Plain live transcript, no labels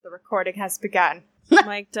recording has begun.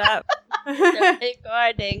 Mic'd up. The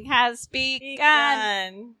recording has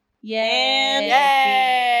begun. Yay.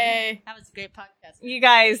 Yay! That was a great podcast. You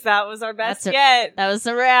guys, that was our best That's yet. That was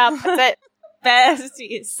a wrap. That's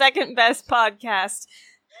it. Second best podcast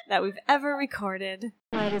that we've ever recorded.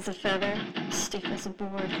 Light as a feather, stiff as a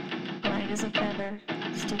board. Light as a feather,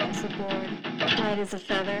 stiff as a board. Light as a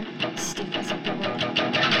feather, stiff as a board.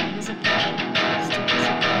 Light as a feather, stiff as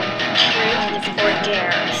a board. Truth or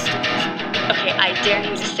dare? Okay, I dare you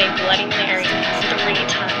to say Bloody Mary 3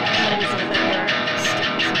 times. Light as a feather,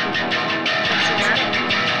 stiff as a board.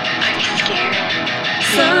 Are you scared?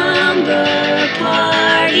 Slumber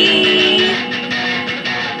party.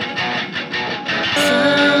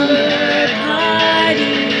 Slumber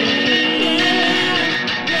party.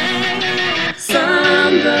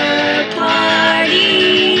 Slumber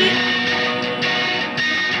party.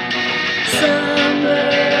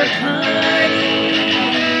 Slumber party.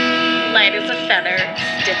 Light as a feather,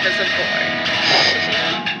 stiff as a board.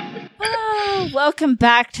 Oh, welcome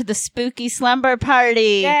back to the spooky slumber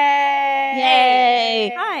party.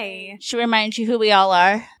 Yay! Hi. Should we remind you who we all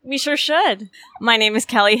are? We sure should. My name is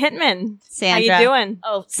Kelly Hittman. Sandra. How you doing?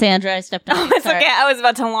 Oh, Sandra, I stepped on. Oh, it's okay. I was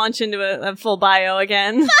about to launch into a full bio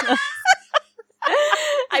again.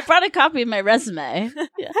 I brought a copy of my resume.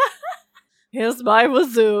 Here's my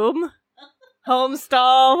resume.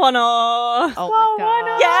 Homestall 10. Oh my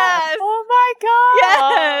god. Yes. Oh my god!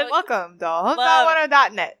 Yes. Welcome to Love.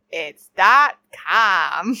 homestall10.net. It's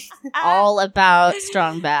 .com. All about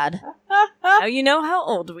Strong Bad. Now you know how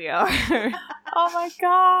old we are. Oh my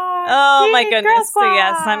god! Oh my Teen Girl goodness. So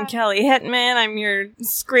yes, Squad. I'm Kelly Hittman. I'm your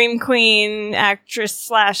scream queen, actress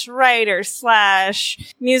 / writer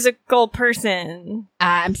 / musical person.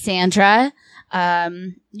 I'm Sandra.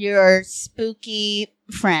 Your spooky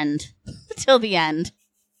friend till the end.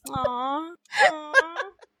 Aww.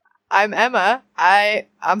 I'm Emma.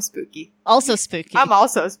 I'm spooky. Also spooky. I'm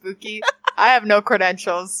also spooky. I have no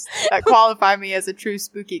credentials that qualify me as a true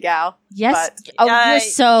spooky gal. yes. but- Oh, you're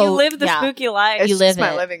so. You live the yeah. spooky life. It's You just live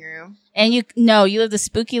my it. living room. And you live the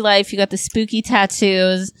spooky life. You got the spooky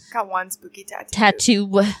tattoos. Got one spooky tattoo.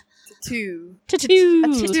 Tattoo. Tattoo.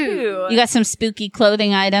 Tattoo. You got some spooky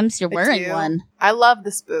clothing items. You're wearing Tattoo. one. I love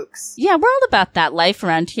the spooks. Yeah, we're all about that life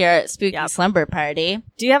around here at Spooky Yep. Slumber Party.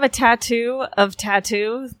 Do you have a tattoo of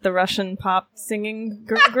Tattoo, the Russian pop singing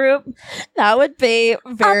group? That would be All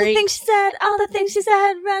the very. things she said,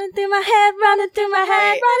 running through my head, running through my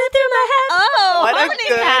head, Wait. running through my head. Oh, What a honey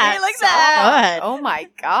good cat, like that. Good. Oh my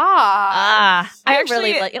god. Ah, I I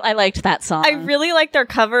actually- really I liked that song. I really like their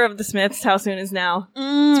cover of the Smiths, How Soon Is Now.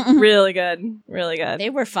 Mm, Really good. Really good. they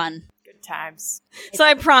were fun. Good times. So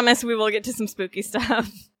I promise we will get to some spooky stuff.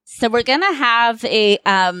 So we're gonna have a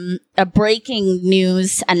breaking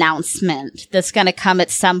news announcement that's gonna come at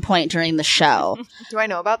some point during the show. Do I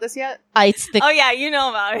know about this yet? It's the Oh yeah, you know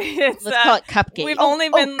about it. It's, let's call it Cupcake. We've only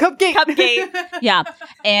been Cupcake. Cupcake. Yeah,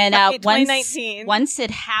 and Cupcake once 2019. once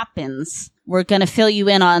it happens, we're gonna fill you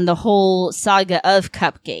in on the whole saga of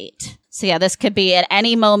Cupgate. So yeah, this could be at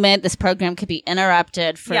any moment. This program could be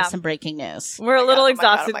interrupted for Yeah. some breaking news. We're a my little God, oh my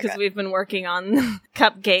God, exhausted oh my because God. we've been working on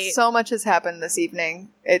Cupgate. So much has happened this evening.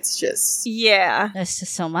 It's just Yeah. There's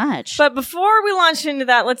just so much. But before we launch into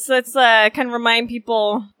that, let's kind of remind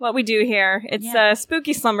people what we do here. It's Yeah. a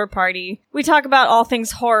spooky slumber party. We talk about all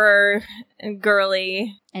things horror and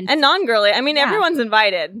girly And- and non-girly. I mean, Yeah. everyone's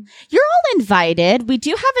invited. You're all invited. We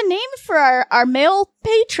do have a name for our male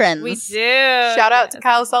patrons. We do. shout out to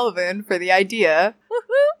Kyle Sullivan for the idea.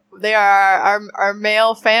 They are our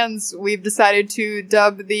male fans. We've decided to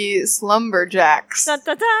dub the Slumberjacks. Da,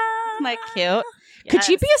 da, da. Isn't that cute? Could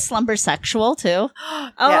you be a slumber sexual too?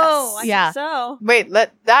 Oh, I Yeah. think so. Wait,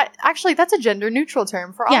 that's a gender neutral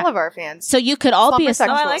term for Yeah. all of our fans. So you could all be a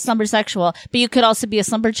Slumber sexual. slumber sexual, but you could also be a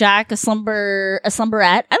slumberjack, a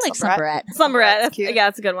slumberette. I like Slumberette. slumberette. Slumberette. That's cute. Yeah,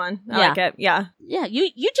 that's a good one. I Yeah. like it. Yeah. Yeah,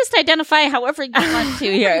 you just identify however you want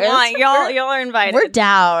to here. Fine, y'all are invited. We're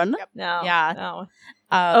down. No. Yeah. No.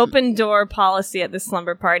 Um, Open door policy at the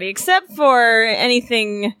slumber party, except for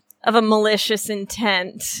anything of a malicious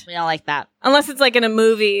intent. We don't like that. Unless it's like in a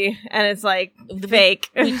movie and it's like fake.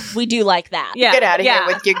 We do like that. Yeah. Get out of yeah. here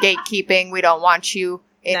with your gatekeeping. We don't want you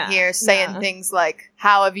in Nah, here saying nah. things like,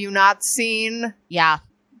 "How have you not seen?" Yeah.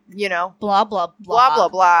 You know, Blah blah blah blah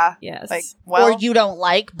blah. Yes. Like, well, or you don't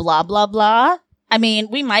like blah blah blah. I mean,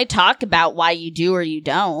 we might talk about why you do or you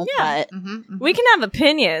don't, Yeah. but We can have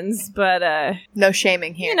opinions, but no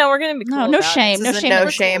shaming here. you know, we're gonna be cool no about shame. it. No This is shame. a We're no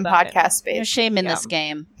cool shame about it. podcast space. no shame in Yeah. this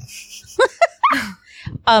game.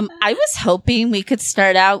 I was hoping we could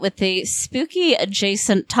start out with a spooky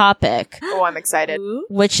adjacent topic, Oh, I'm excited. Ooh.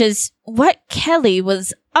 which is what Kelly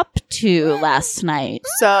was up to last night.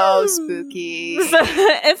 So spooky. So,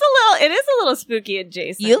 it is a little spooky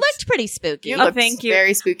adjacent. You looked pretty spooky. You Oh, looked thank you.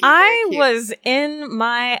 very spooky. I very cute. was in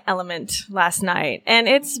my element last night, and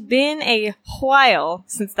it's been a while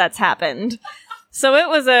since that's happened. So it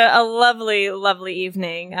was a lovely, lovely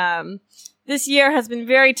evening. This year has been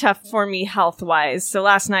very tough for me health-wise, so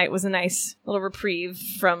last night was a nice little reprieve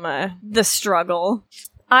from the struggle.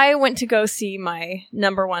 I went to go see my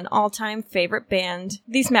number one all-time favorite band,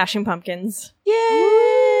 the Smashing Pumpkins.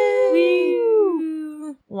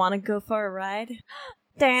 Yay! Want to go for a ride?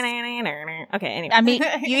 Okay, anyway. I mean,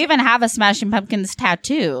 you even have a Smashing Pumpkins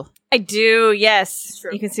tattoo. I do, yes.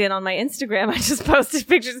 True. You can see it on my Instagram. I just posted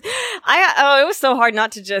pictures. It was so hard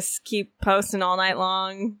not to just keep posting all night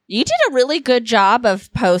long. You did a really good job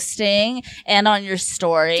of posting and on your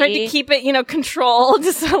story. Tried to keep it, controlled.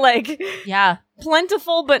 So, Yeah.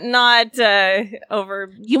 plentiful, but not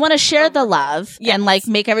over. You want to share the love Yes. and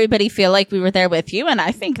make everybody feel like we were there with you. And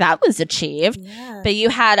I think that was achieved. Yeah. But you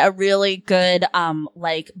had a really good,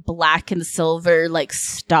 black and silver,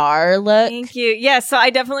 star look. Thank you. Yeah, so I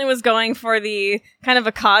definitely was going for the kind of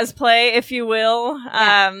a cosplay, if you will.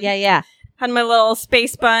 Yeah. Had my little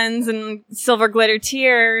space buns and silver glitter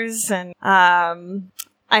tears, and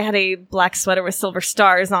I had a black sweater with silver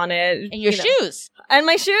stars on it. And your shoes. And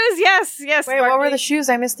my shoes, yes. Wait, what were sparkly. the shoes?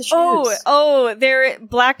 I missed the shoes. Oh, they're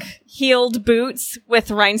black heeled boots with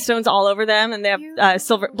rhinestones all over them, and they have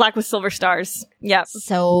black with silver stars. Yep.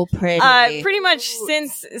 So pretty. Pretty much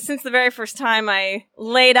since the very first time I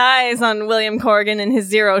laid eyes on William Corgan in his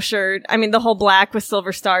Zero shirt. I mean, the whole black with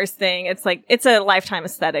silver stars thing. It's a lifetime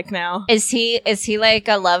aesthetic now. Is he like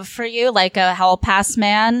a love for you? Like a hall pass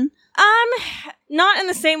man? Not in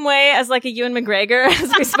the same way as like a Ewan McGregor,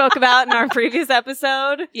 as we spoke about in our previous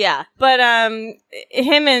episode. Yeah. But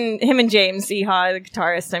him and James Iha, the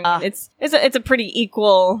guitarist, I mean, it's a pretty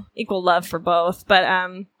equal love for both. But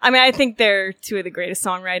I think they're two of the greatest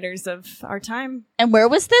songwriters of our time. And where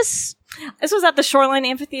was this? This was at the Shoreline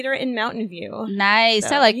Amphitheater in Mountain View. Nice.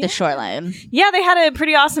 So, I like yeah. the shoreline. Yeah, they had a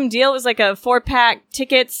pretty awesome deal. It was like a 4-pack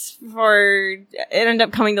tickets it ended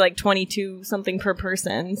up coming to like $22 something per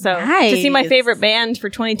person. So to see my Nice. favorite band for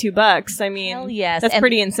 $22, I mean, Hell yes. that's And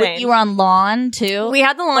pretty insane. You were on lawn too? We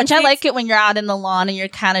had the lawn Which I seats. like it when you're out in the lawn and you're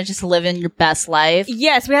kind of just living your best life.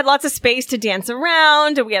 Yes, we had lots of space to dance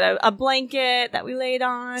around. We had a blanket that we laid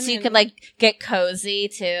on. So you and- could get cozy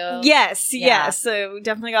too. Yes, Yeah. yes. So we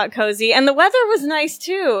definitely got cozy. And the weather was nice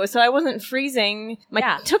too. So I wasn't freezing.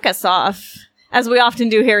 Yeah. Took us off, as we often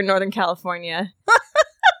do here in Northern California.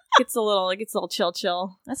 It gets a little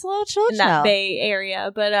chill That's a little chill. in that Bay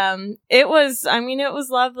Area. But it was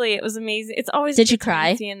lovely. It was amazing. It's always Did a you good time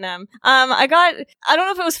cry? seeing them. I don't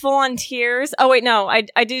know if it was full on tears. Oh wait, no. I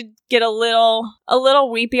did get a little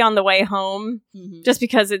weepy on the way home. Mhm. Just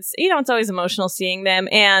because it's always emotional seeing them,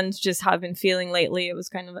 and just how I've been feeling lately. It was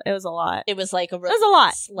a lot. It was like a It was a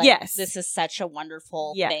lot. Yes. This is such a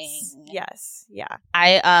wonderful Yes. thing. Yes. Yeah.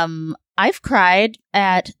 I've cried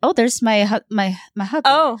at there's my husband.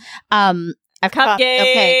 Oh, I've Cupcake.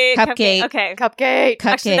 Okay, Cupcake. Okay. Cupcake. Cupcake.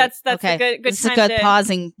 Actually, that's okay. a good This is a time good to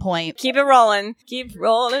pausing point. keep it rolling. Keep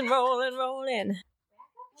rolling.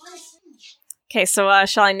 Okay, so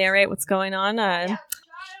shall I narrate what's going on?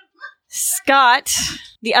 Scott,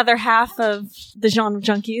 the other half of the Genre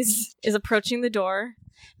Junkies, is approaching the door.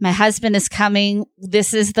 My husband is coming.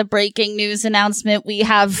 This is the breaking news announcement. We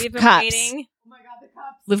have We've been cups. waiting.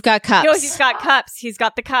 We've got cups. Oh, he's got cups. He's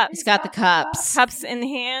got the cups. He's got the cups. Cups in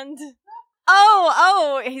hand.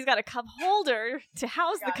 Oh, he's got a cup holder to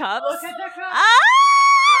house the cups. Look at the cup. Ah!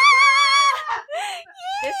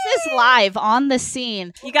 This is live on the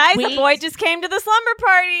scene. You guys, We- the boy just came to the slumber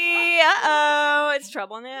party. Uh-oh, it's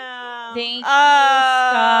trouble now. Thank you,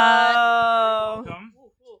 Oh.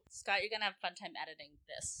 Scott, you're gonna have a fun time editing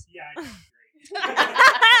this. Yeah.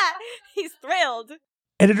 He's thrilled.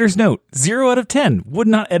 Editor's note: 0 out of 10. Would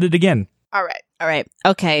not edit again. All right. All right.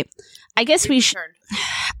 Okay. I guess we should. Turn.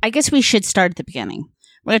 I guess we should start at the beginning.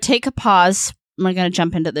 We're gonna take a pause. We're gonna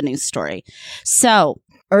jump into the news story. So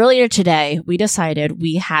earlier today, we decided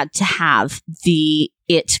we had to have the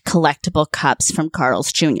It collectible cups from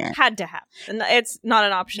Carl's Jr. Had to have. And it's not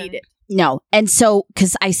an option. Need it. No. And so,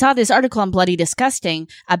 because I saw this article on Bloody Disgusting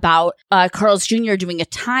about Carl's Jr. doing a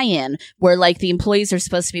tie-in where the employees are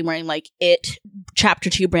supposed to be wearing It Chapter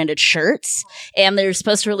 2 branded shirts, and they're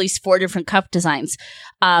supposed to release 4 different cup designs.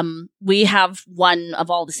 We have one of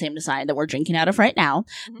all the same design that we're drinking out of right now.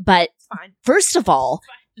 Mhm. But Fine. first of all,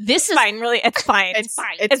 this is Fine, really. It's fine. It's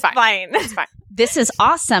fine. It's fine. It's fine. this is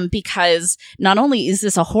awesome because not only is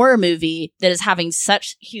this a horror movie that is having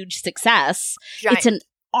such huge success, it's an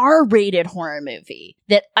R-rated horror movie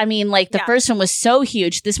that, I mean, like, the first one was so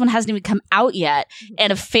huge. This one hasn't even come out yet.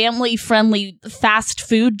 And a family-friendly fast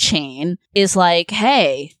food chain is like,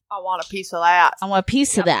 hey, I want a piece of that. I want a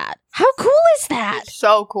piece of that. How cool is that? It's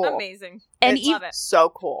so cool. Amazing. And Love it. So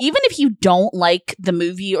cool. Even if you don't like the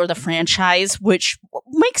movie or the franchise, which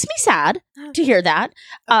makes me sad to hear that.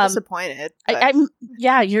 I'm disappointed. I'm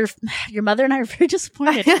your mother and I are very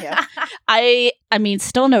disappointed in you. I mean,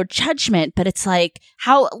 still no judgment, but it's like,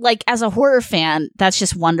 how, like, as a horror fan, that's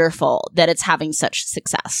just wonderful that it's having such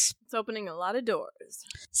success. It's opening a lot of doors.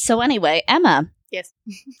 So anyway, Emma. Yes.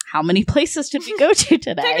 How many places did we go to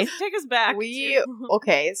today? Take us back.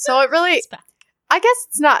 Okay, so it really, I guess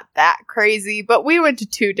it's not that crazy, but we went to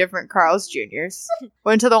 2 different Carl's Jr.'s.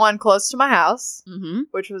 Went to the one close to my house,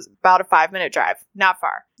 which was about a 5-minute drive. Not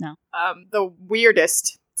far. No. The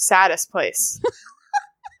weirdest, saddest place.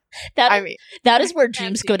 That is where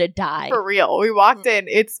dreams go to die. For real. We walked in,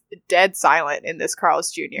 it's dead silent in this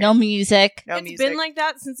Carl's Jr. No music. It's been like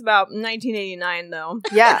that since about 1989, though.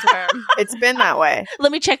 Yeah. It's been that way.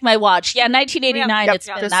 Let me check my watch. Yeah, 1989, Yep, it's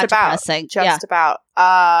been just that about, depressing. Just about.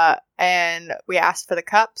 And we asked for the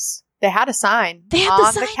cups. They had a sign They had on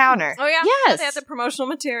the the sign. counter. Oh, yeah. Yes. They had the promotional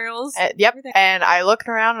materials. Yep. Everything. And I looked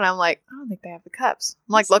around and I'm like, I don't think they have the cups.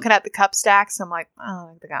 I'm like looking at the cup stacks. I'm like, I don't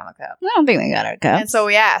think they got the cup. I don't think they got our cups. And so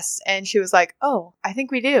we asked, and she was like, "Oh, I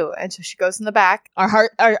think we do." And so she goes in the back. Our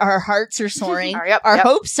hearts are soaring. Yep, Our yep.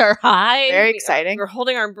 hopes are high. Very exciting. We're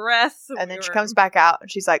holding our breath. And then she comes back out and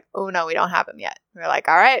she's like, "Oh no, we don't have them yet." We're like,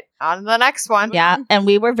 "All right, on to the next one." Yeah, and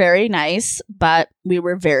we were very nice, but we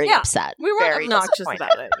were very upset. We weren't Very obnoxious disappointed.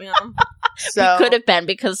 about it, you know? So We could have been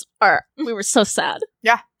because we were so sad.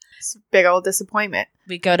 it's a big old disappointment.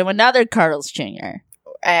 We go to another Carl's Jr.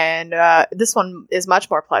 And this one is much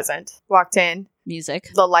more pleasant. Walked in, Music.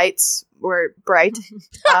 the lights were bright.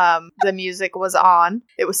 The music was on.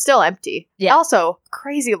 It was still empty. Yeah. Also,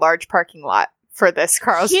 crazy large parking lot for this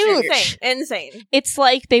Carl's Huge. Jr. Insane. It's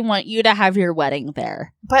like they want you to have your wedding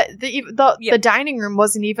there. But the dining room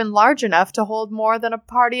wasn't even large enough to hold more than a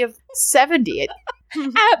party of 70.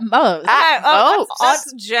 At most.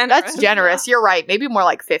 That's generous. That's generous. You're right. Maybe more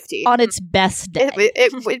like 50. On its best day.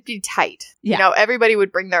 It would be tight. Yeah. You know, everybody would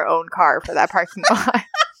bring their own car for that parking lot.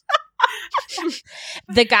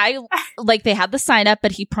 The guy, like, they had the sign up,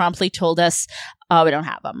 but he promptly told us, "Oh, we don't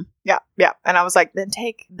have them." Yeah. And I was like, then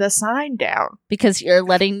take the sign down. Because you're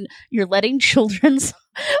letting children's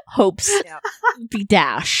hopes be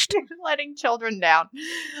dashed. You're letting children down.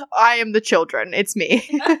 I am the children. It's me.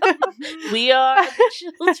 We are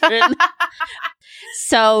the children.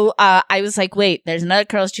 So I was like, wait, there's another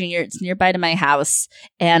Carl's Jr. It's nearby to my house,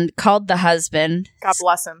 and called the husband. God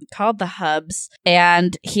bless him. Called the hubs,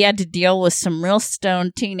 and he had to deal with some real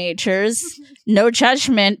stoned teenagers. No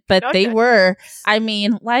judgment, but No they judgment. were. I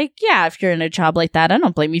mean, like, yeah, if you're in a job like that, I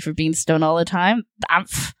don't blame you for being stoned all the time.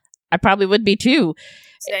 I probably would be too.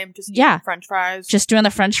 Same. Just Yeah. French fries. Just doing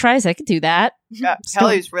the French fries, I could do that. Yeah.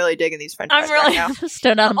 Kelly's really digging these French I'm fries right really- now.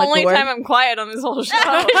 Stoned out of my Only gourd. time I'm quiet on this whole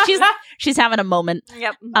show. she's having a moment.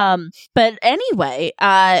 Yep. But anyway,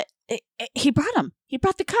 he brought them. He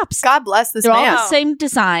brought the cups. God bless this They're all man. the same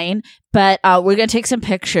design, but we're gonna take some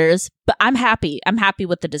pictures. But I'm happy. I'm happy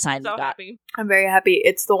with the design So we got. happy. I'm very happy.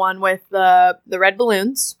 It's the one with the red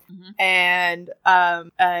balloons Mhm. and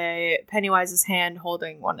a Pennywise's hand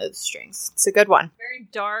holding one of the strings. It's a good one. Very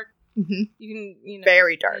dark. hmm You can, you know,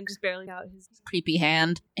 Very you dark. can just barely out his Creepy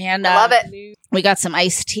hand, and I love it. we got some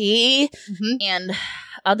iced tea hmm and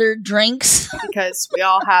other drinks. Because we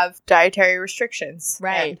all have dietary restrictions.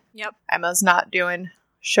 Right. And Yep. Emma's not doing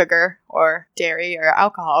sugar or dairy or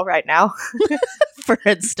alcohol right now. For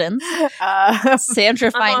instance, Uh,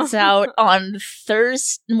 Sandra finds out on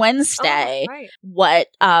Wednesday Oh, right. what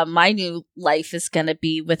my new life is going to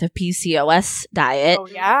be with a PCOS diet. oh,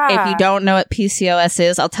 yeah. If you don't know what PCOS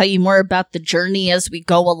is, I'll tell you more about the journey as we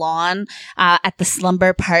go along at the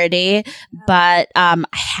slumber party. But I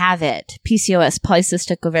have it. PCOS,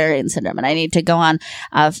 polycystic ovarian syndrome, and I need to go on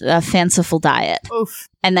a fanciful diet. Oof.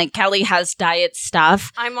 And then Kelly has diet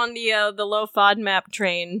stuff I'm on the low FODMAP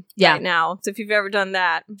train Yeah. right now. So if you've ever done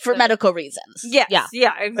that. for medical reasons. Yes. Yeah.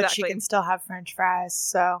 Yeah, exactly. But she can still have French fries,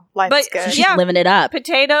 so life's But good. She's Yeah. living it up.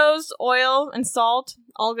 Potatoes, oil, and salt,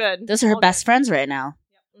 all good. Those are her All best friends right now.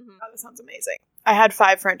 good. Mhm. Oh, that sounds amazing. I had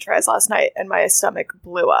 5 French fries last night and my stomach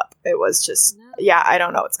blew up. It was just, I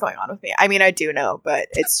don't know what's going on with me. I mean, I do know, but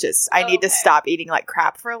it's just, I need to stop eating like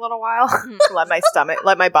crap for a little while.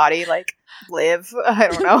 let my body like live. I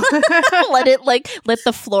don't know. let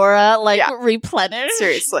the flora replenish.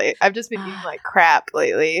 Seriously. I've just been eating like crap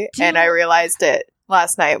lately and I realized it.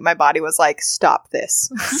 Last night, my body was like, stop this.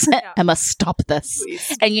 Emma, stop this.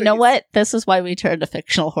 Please, and you know what? This is why we turned to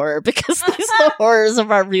fictional horror, because these are the horrors of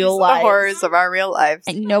our real lives. The horrors of our real lives.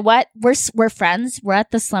 And you know what? We're friends. We're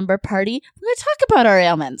at the slumber party. We're going to talk about our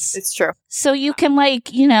ailments. It's true. So you can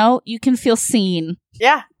you can feel seen.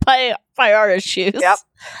 Yeah. By our issues. Yep.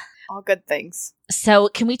 All good things. So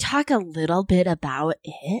can we talk a little bit about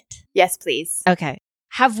it? Yes, please. Okay.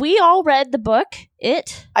 Have we all read the book,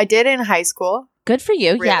 It? I did in high school. Good for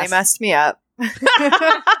you. Really messed me up.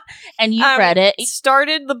 And you read it.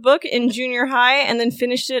 Started the book in junior high and then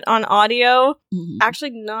finished it on audio. Mm-hmm.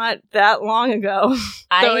 Actually, not that long ago.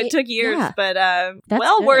 So it took years, but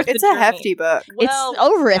well worth it. It's a hefty book. It's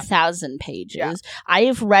over 1,000 pages. Yeah.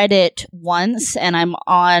 I've read it once, and I'm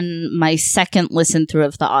on my second listen through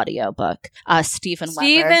of the audiobook.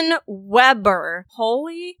 Steven Weber.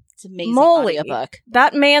 Holy It's amazing moly. Audiobook.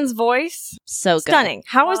 That man's voice, so good. Stunning.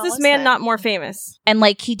 How is this man not more famous? And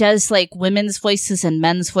he does women's voices and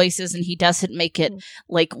men's voices, and he doesn't make it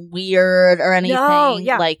weird or anything. No,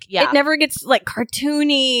 yeah. It never gets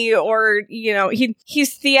cartoony or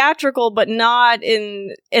he's theatrical, but not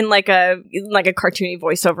in a cartoony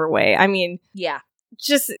voiceover way. I mean, yeah.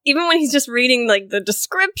 Just even when he's just reading the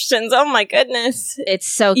descriptions, oh my goodness, it's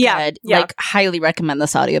so good. Yeah. Highly recommend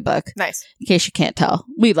this audiobook. Nice. In case you can't tell,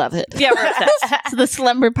 we love it. Yeah, we're obsessed. So the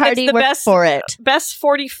slumber party, we're for it. Best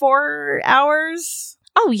 44 hours.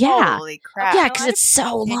 Oh yeah! Holy crap! Yeah, because it's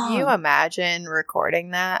so long. Can you imagine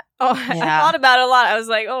recording that? Oh, yeah. I thought about it a lot. I was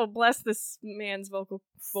like, oh, bless this man's vocal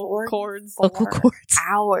cords. Vocal cords.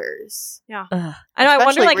 Hours. Yeah. I know.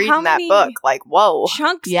 Especially I wonder how that many book. Whoa.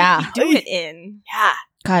 Chunks did he do it in? Yeah.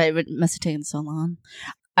 God, it must have taken so long.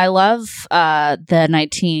 I love the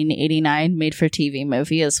 1989 made-for-TV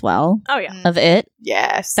movie as well. Oh, yeah. Of It.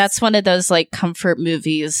 Yes. That's one of those, comfort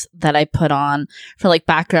movies that I put on for,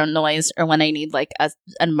 background noise or when I need, an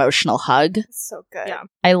emotional hug. So good. Yeah.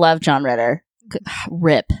 I love John Ritter.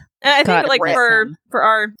 Rip. And I think, for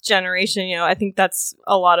our generation, I think that's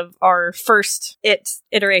a lot of our first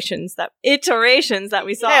iterations that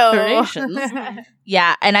we saw. Iterations.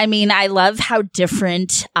 Yeah, and I mean, I love how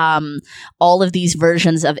different all of these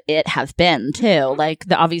versions of It have been, too.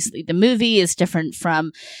 Obviously, the movie is different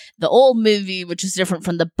from the old movie, which is different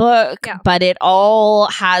from the book, but it all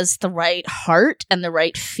has the right heart and the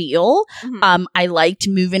right feel. Mm-hmm. I liked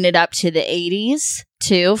moving it up to the 80s.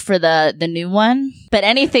 Too, for the new one. But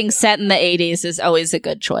anything set in the 80s is always a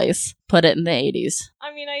good choice. Put it in the 80s.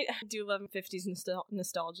 I mean, I do love 50s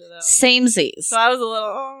nostalgia, though. Samesies. So I was a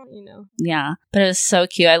little, Yeah, but it was so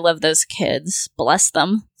cute. I love those kids. Bless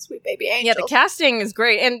them. Sweet baby angels. Yeah, the casting is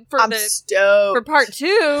great. And I'm stoked. For part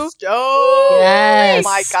 2. Stoked. Yes. Oh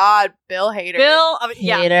my God, Bill Hader.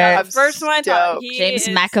 Hader. The first one I thought James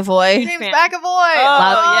McAvoy. James McAvoy.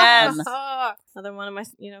 Love yes. him. Another one of my,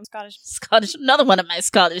 Scottish. Another one of my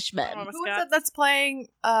Scottish men. Who is that that's playing?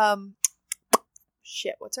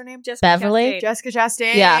 Shit, what's her name? Beverly? Jessica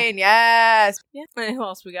Chastain. Yeah. Yes. Yeah. And who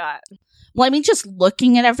else we got? Well, I mean, just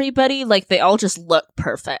looking at everybody, they all just look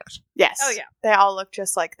perfect. Yes. Oh yeah. They all look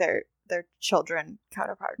just like their children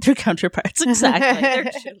counterparts. Their counterparts,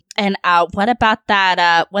 exactly. And what about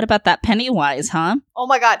that? What about that Pennywise, huh? Oh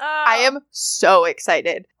my God, I am so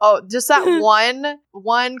excited. Oh, just that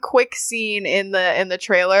one quick scene in the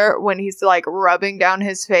trailer when he's rubbing down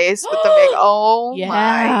his face with the big. Oh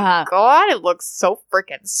my God, it looks so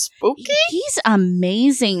freaking spooky. He's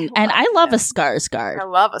amazing, and I love a Skarsgård. I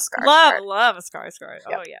love a Skarsgård. Love a Skarsgård.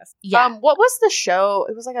 Yep. Oh yes. Yeah. What was the show?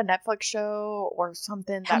 It was a Netflix show or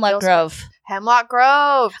something. Hemlock Grove. Hemlock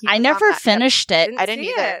Grove. I never finished it. I didn't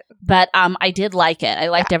either. But I did like it. I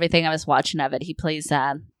liked everything I was watching of it. He plays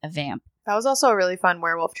a vamp. That was also a really fun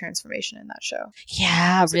werewolf transformation in that show.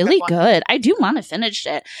 Yeah, really good. I do want to finish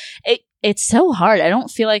it. It's so hard. I don't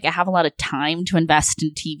feel like I have a lot of time to invest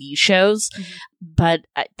in TV shows, but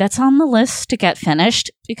that's on the list to get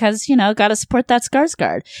finished because, got to support that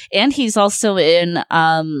Skarsgård. And he's also in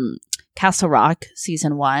Castle Rock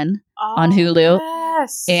season 1 on Hulu.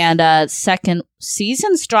 Yes. And second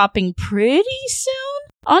season's dropping pretty soon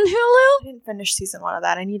on Hulu. I didn't finish season 1 of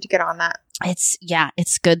that. I need to get on that.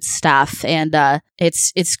 It's good stuff, and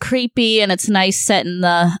it's creepy, and it's nice set in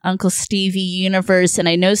the Uncle Stevie universe. And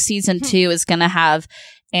I know season 2 is gonna have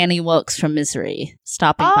Annie Wilkes from Misery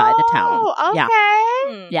stopping by the town.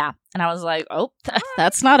 Okay. Yeah. And I was like, oh,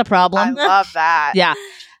 that's not a I problem. love that. Yeah.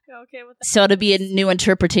 Okay with that. So it'll be a new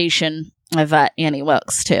interpretation of Annie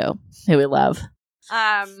Wilkes, too, who we love.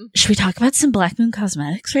 Should we talk about some Black Moon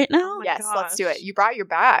Cosmetics right now? my Yes, let's do gosh. it. You brought your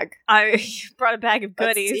bag. I brought a bag of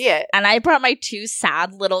Let's goodies. see it. And I brought my 2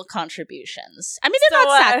 sad little contributions. I mean, they're So,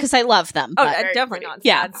 not sad because I love them. Oh, But Very definitely pretty. not.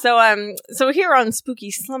 Yeah. Sad. So here on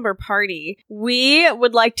Spooky Slumber Party, we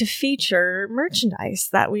would like to feature merchandise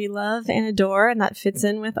that we love and adore, and that fits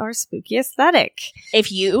in with our spooky aesthetic.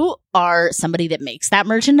 if you are somebody that makes that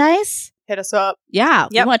merchandise, Hit us up. yeah,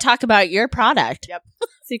 Yep. we want to talk about your product. Yep.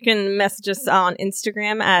 So you can message us on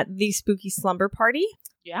Instagram at The Spooky Slumber Party.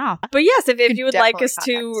 Yeah. But yes, if could you would like definitely us contact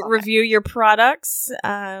to us on review your products,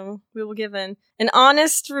 we will give an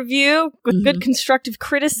honest review with good constructive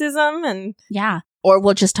criticism, and Yeah. Or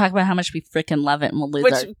we'll just talk about how much we freaking love it and we'll lose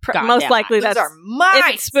which our most goddamn likely mind. Those that's are mine.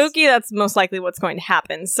 if it's spooky, that's most likely what's going to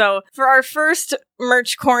happen. So for our first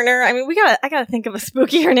merch corner, I mean, I gotta think of a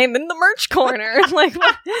spookier name than the merch corner. Like,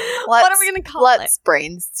 what are we gonna call Let's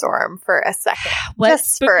brainstorm for a second. What?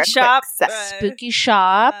 Just for a Spooky shop? quick sec. Spooky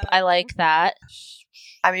shop. I like that.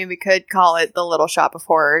 I mean, we could call it the Little Shop of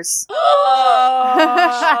Horrors.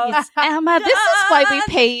 Oh. Jeez, Emma, this is why we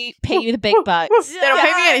pay you the big bucks. They don't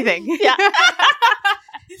pay me anything. Yeah.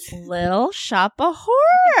 Little Shop of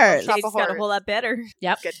Horrors. Shop It's of got a Horrors. whole lot better.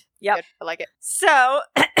 Yep. Good. Yep. Good. I like it. So,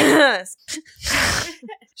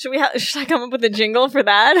 should I come up with a jingle for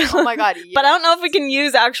that? Oh my god. But I don't know if we can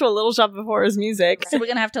use actual Little Shop of Horrors music. So we're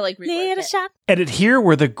gonna have to like rework Little it. Shop. Edit here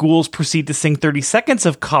where the ghouls proceed to sing 30 seconds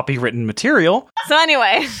of copywritten material. So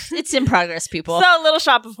anyway, It's in progress, people. so Little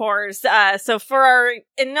Shop of Horrors. So for our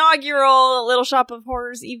inaugural Little Shop of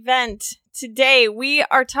Horrors event today, we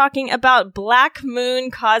are talking about Black Moon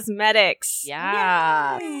Cosmetics.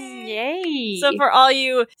 yeah. Yay. So for all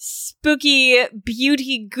you spooky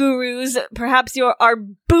beauty gurus, perhaps you are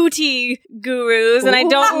booty gurus, and I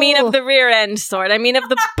don't mean of the rear end sort. I mean of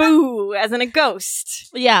the boo, as in a ghost.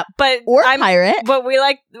 Yeah. But Or pirate. But we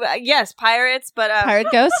like, yes, pirates, but Pirate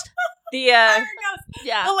ghost. the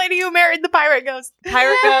Yeah. The lady who married the pirate ghost.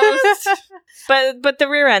 pirate ghost. But the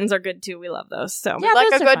rear ends are good too. We love those. So Yeah, Like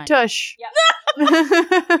a those are good fine. tush.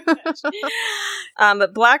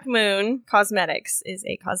 But Black Moon Cosmetics is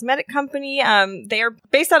a cosmetic company. They are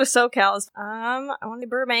based out of SoCal. I want to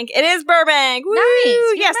Burbank. It is Burbank. Woo! Nice.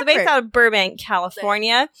 You Yes, they're based remembered. out of Burbank,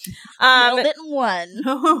 California. Nailed it in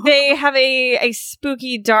one. They have a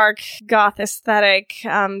spooky, dark, goth aesthetic,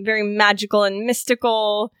 very magical and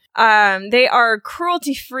mystical. They are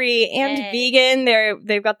cruelty free and Yay. vegan.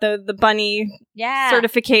 They've got the bunny Yeah.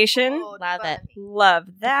 certification. Oh, Love it. Love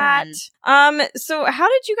that. So how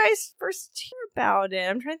did you guys first hear about it?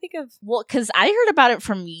 I'm trying to think of. Well, because I heard about it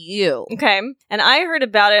from you. Okay, and I heard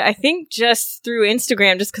about it. I think just through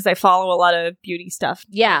Instagram, just because I follow a lot of beauty stuff.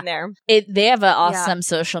 Yeah. in there. They have an awesome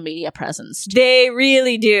social media presence. They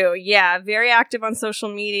really do. Yeah, very active on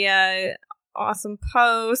social media. Awesome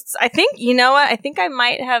posts. I think, you know what? I think I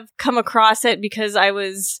might have come across it because I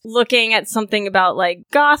was looking at something about like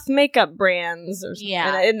goth makeup brands or something.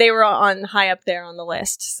 Yeah. And they were on high up there on the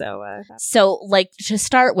list. So, So, like, to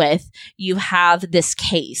start with, you have this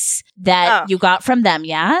case that Oh. you got from them,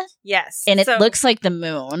 yeah? yes. And it So looks like the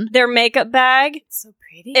moon. their makeup bag. So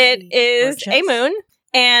pretty. It is Gorgeous. a moon.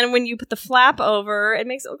 And when you put the flap over, it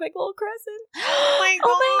makes it look like a little crescent. Oh my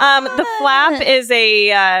god. The flap is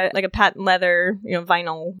a like a patent leather,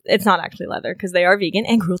 vinyl. It's not actually leather because they are vegan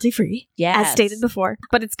and cruelty free, Yes. as stated before.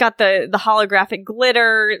 But it's got the holographic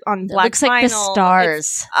glitter on It black looks like the vinyl.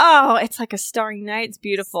 stars. It's like a starry night. It's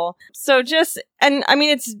beautiful. So and I mean,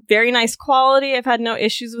 it's very nice quality. I've had no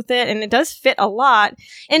issues with it, and it does fit a lot.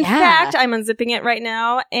 In Yeah. fact, I'm unzipping it right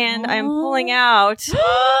now, and I'm pulling Oh. out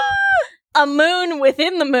a moon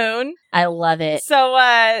within the moon. I love it. So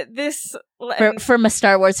this For my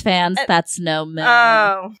Star Wars fans, that's no moon.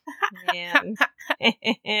 oh man,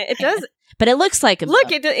 it does. But it looks like a moon.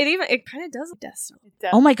 Look, it kind of does a Death Star.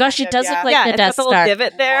 Oh my gosh, it does look like yeah, the it's Death got the Star. little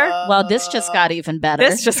divot there. Well, this just got even better.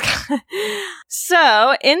 This just got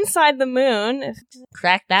so inside the moon. If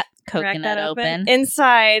Crack that crack coconut that open.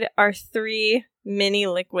 Inside are 3 mini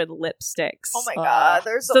liquid lipsticks. Oh my god,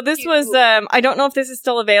 they're so So this cute. was I don't know if this is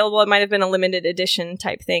still available. It might have been a limited edition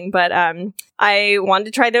type thing, but I wanted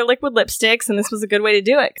to try their liquid lipsticks, and this was a good way to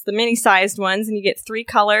do it. The mini sized ones, and you get 3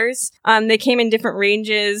 colors. They came in different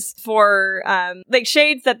ranges for like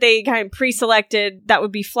shades that they kind of pre-selected that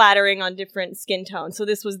would be flattering on different skin tones. So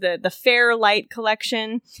this was the Fair Light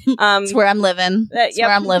collection. That's where I'm living. That's yep.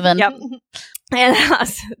 where I'm living. Yep. and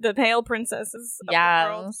us, the pale princesses. Of the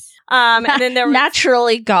world. Yeah. And then there was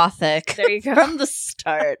naturally gothic. There you go. From the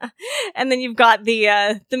start. And then you've got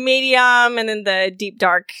the medium and then the deep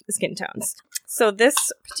dark skin tones. So this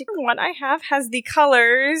particular one I have has the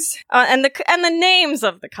colors and the names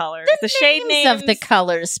of the colors. The shade names of the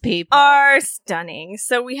colors, people, are stunning.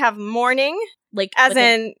 So we have morning, like as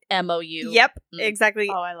in MOU. Yep, exactly.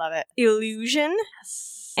 Oh, I love it. Illusion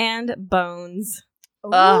and bones.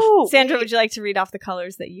 Ooh. Sandra, would you like to read off the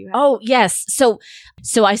colors that you have? Oh, yes. So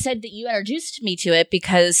I said that you introduced me to it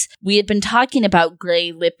because we had been talking about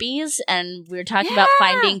gray lippies, and we were talking about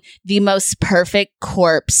finding the most perfect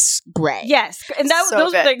corpse gray. Yes. And those good.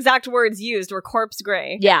 were the exact words used, were corpse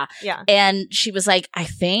gray. Yeah. Yeah. And she was like, I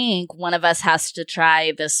think one of us has to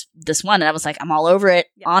try this one. And I was like, I'm all over it,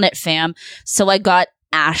 on it, fam. So I got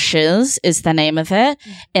Ashes is the name of it.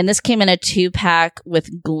 And this came in a 2-pack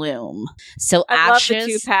with Gloom. So I Ashes. love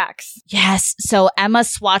the 2-packs. Yes. So Emma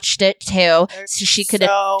swatched it too. So she could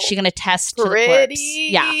attest to the corpse. Pretty.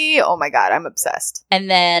 Yeah. Oh my god, I'm obsessed.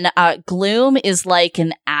 And then Gloom is like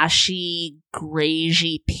an ashy,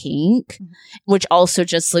 grayy pink, which also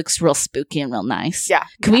just looks real spooky and real nice. Yeah.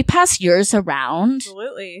 Can we pass yours around?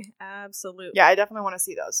 Absolutely. Yeah, I definitely want to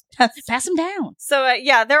see those. Pass them down. So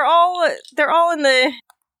they're all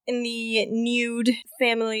in the nude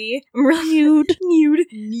family. I'm really nude.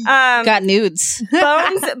 Got nudes.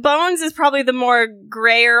 Bones is probably the more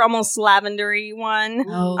grayer, almost lavendery one.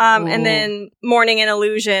 Oh. And then Morning and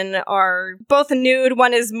Illusion are both a nude.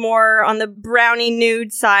 One is more on the brownie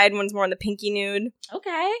nude side. One's more on the pinky nude.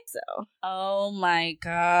 Okay. So. Oh my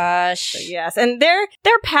gosh. So yes, and their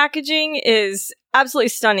packaging is absolutely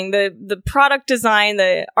stunning. The product design,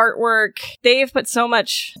 the artwork, they've put so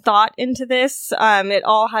much thought into this. It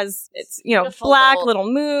all has, it's, beautiful black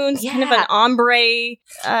little moons, kind of an ombre.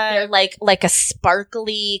 They're like a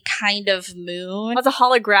sparkly kind of moon. It's a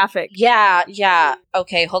holographic. Yeah.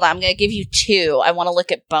 Okay, hold on. I'm going to give you 2. I want to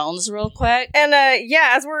look at Bones real quick. And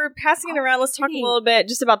as we're passing it around, let's talk a little bit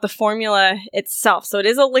just about the formula itself. So it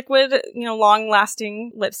is a liquid,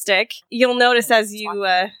 long-lasting lipstick. You'll notice as you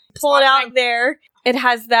pull it out there, it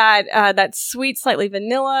has that sweet, slightly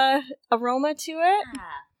vanilla aroma to it.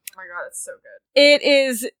 Oh my god, it's so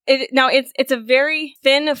good. It's a very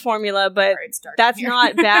thin formula, but Sorry, it's dark that's in here.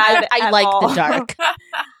 not bad. I at like all. the dark.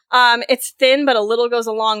 It's thin, but a little goes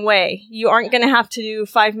a long way. You aren't going to have to do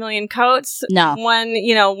 5 million coats. No.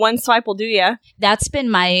 One swipe will do ya. That's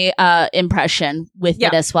been my impression with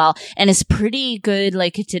it as well. And it's pretty good.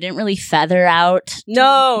 Like, it didn't really feather out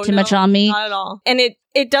too much on me. Not at all. And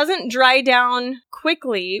it doesn't dry down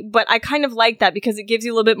quickly, but I kind of like that because it gives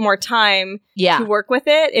you a little bit more time to work with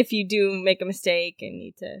it if you do make a mistake and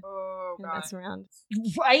need to mess around.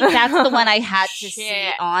 Right? That's the one I had to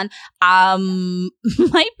see on.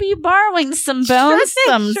 Might be borrowing some Bones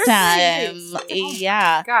sometime.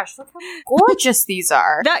 Yeah. Gosh, look how gorgeous these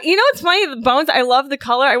are. It's funny, the Bones, I love the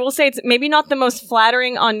color. I will say it's maybe not the most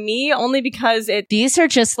flattering on me, only because these are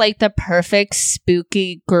just like the perfect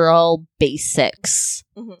spooky girl basics.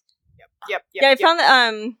 Mm-hmm. Yep. I found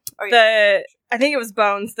that I think it was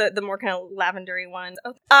Bones, the more kind of lavendery one.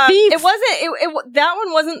 That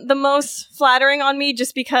one wasn't the most flattering on me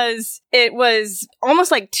just because it was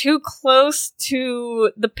almost like too close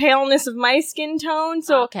to the paleness of my skin tone.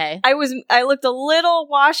 So I looked a little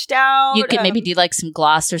washed out. You could maybe do like some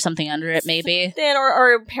gloss or something under it, maybe.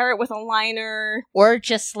 Or pair it with a liner. Or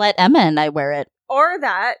just let Emma and I wear it. Or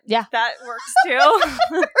that. Yeah. That works too.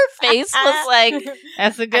 Her face was like,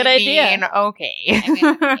 that's a good idea. Okay.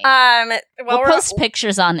 We'll post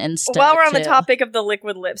pictures on Insta. While we're on the topic of the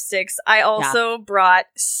liquid lipsticks, I also brought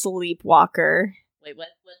Sleepwalker. Wait, what?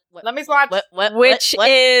 Let me swatch. Which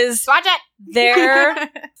is swatch it. Their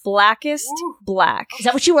blackest black. Is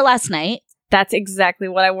that what you wore last night? That's exactly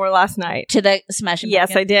what I wore last night. To the Smashing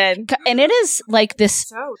Yes, I did. And it is like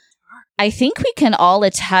this. I think we can all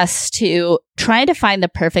attest to trying to find the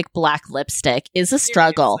perfect black lipstick is a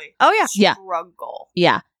struggle. Seriously. Oh, yeah. Struggle.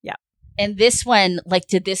 Yeah. And this one, like,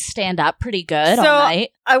 did this stand up pretty good all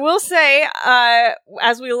night? I will say,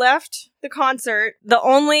 as we left the concert, the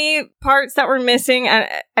only parts that were missing,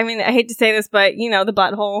 I hate to say this, but, the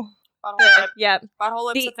butthole. Butthole lip. Yeah.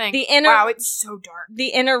 Butthole lip's a thing. The inner, wow, it's so dark. The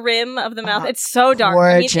inner rim of the mouth, it's so dark.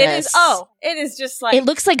 Gorgeous. It is just like... It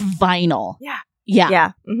looks like vinyl. Yeah.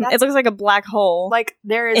 Yeah. Mm-hmm. It looks like a black hole. Like,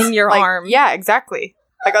 there is... in your arm. Yeah, exactly.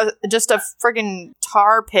 Like just a friggin'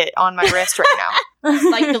 tar pit on my wrist right now.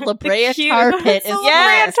 Like the La Brea tar pit is La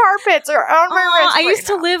Brea tar pits are on my wrist. I used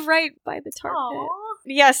to live right by the tar pit.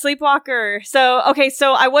 Yeah, Sleepwalker. So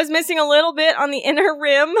I was missing a little bit on the inner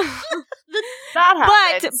rim. That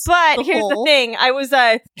happens. But here's the thing. I was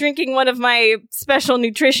drinking one of my special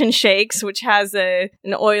nutrition shakes, which has an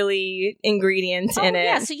oily ingredient in it.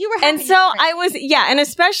 Yeah, so you were having And so I was, and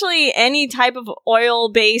especially any type of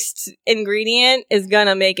oil-based ingredient is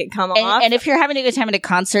gonna make it come off. And if you're having a good time at a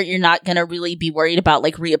concert, you're not going to really be worried about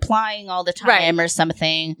like reapplying all the time or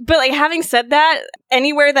something. But like having said that,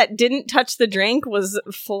 anywhere that didn't touch the drink was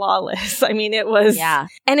flawless. I mean, it was,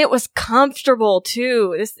 and it was comfortable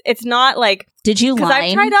too. It's not like, did you line? Because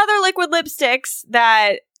I've tried other liquid lipsticks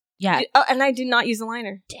that. Yeah. And I did not use a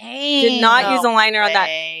liner. Dang. Did not use a liner on that.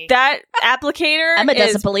 That applicator Emma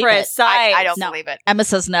doesn't believe precise. it. I don't believe it. Emma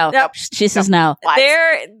says no. Nope. She says no.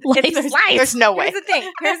 There's no way.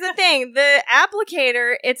 Here's the thing. The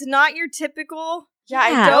applicator, it's not your typical.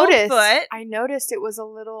 I noticed it was a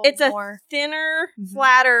little. It's more a thinner,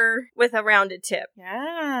 flatter with a rounded tip.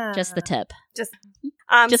 Yeah, just the tip. Just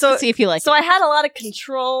to see if you like. So I had a lot of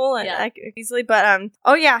control and I could easily, but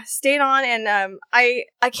stayed on, and I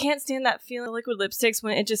can't stand that feeling of liquid lipsticks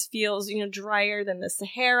when it just feels drier than the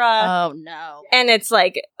Sahara. Oh no! And it's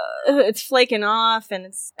like it's flaking off, and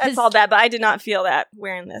it's all bad. But I did not feel that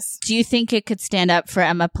wearing this. Do you think it could stand up for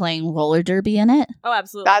Emma playing roller derby in it? Oh,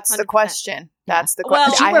 absolutely. That's 100%. The question. That's the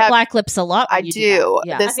question. Well, you wear black lips a lot. I do.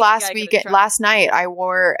 Yeah. This last night, I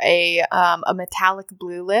wore a metallic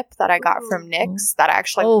blue lip that I got from NYX that I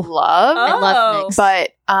actually love. I love NYX.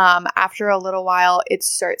 But after a little while, it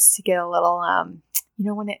starts to get a little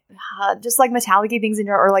when it just like metallic-y things in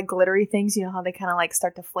your, or like glittery things, how they kind of like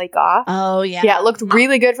start to flake off. Oh yeah. Yeah, it looked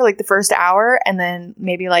really good for like the first hour, and then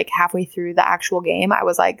maybe like halfway through the actual game, I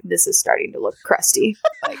was like, this is starting to look crusty.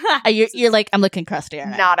 Like, you're like, I'm looking crusty.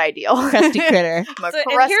 Right? Not ideal. Crusty critter. I'm a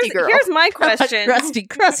crusty girl. Here's my question.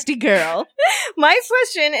 crusty girl. My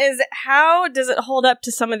question is, how does it hold up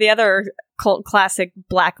to some of the other cult classic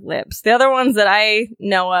black lips? The other ones that I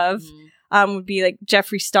know of. Would be like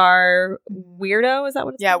Jeffree Star Weirdo. Is that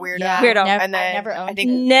what it's called? Weirdo. Yeah. Weirdo. And then I think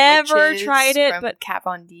never tried it, but Kat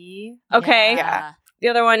Von D. Okay. Yeah. The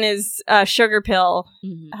other one is Sugar Pill.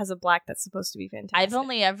 Has a black that's supposed to be fantastic. I've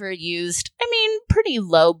only ever used, pretty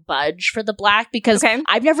low budge for the black because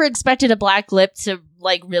I've never expected a black lip to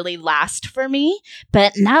like really last for me.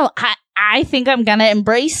 But no, I think I'm gonna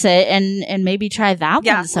embrace it and maybe try that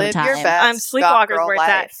one sometime. Live your best Sleepwalker's where it's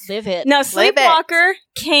at. Live it. Now, Sleepwalker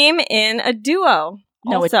came in a duo.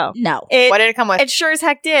 No, also. What did it come with? It sure as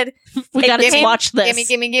heck did. We gotta watch this.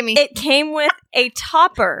 Gimme. It came with a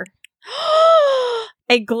topper.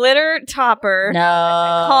 A glitter topper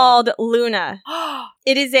called Luna.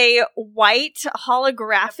 It is a white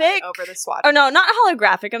holographic. Over the swatch. Oh no, not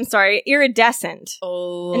holographic. I'm sorry, iridescent.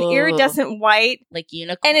 Oh, an iridescent white, like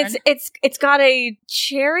unicorn. And it's got a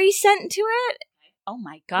cherry scent to it. Oh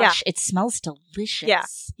my gosh, it smells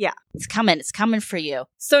delicious. Yeah. It's coming for you.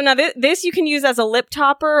 So now this you can use as a lip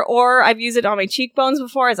topper, or I've used it on my cheekbones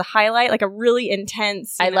before as a highlight, like a really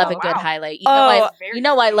intense. I love a good highlight. I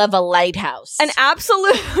love a lighthouse. An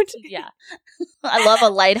absolute. Yeah. I love a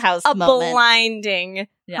lighthouse moment. Blinding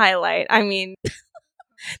highlight. I mean.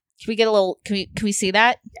 Can we get a little? Can we see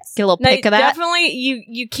that? Yes. Get a little pic of that. Definitely,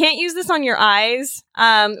 you can't use this on your eyes,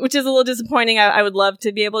 which is a little disappointing. I would love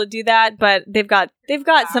to be able to do that, but they've got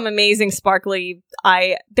some amazing sparkly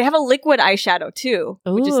eye. They have a liquid eyeshadow too,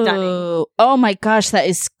 which is stunning. Oh my gosh, that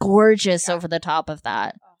is gorgeous over the top of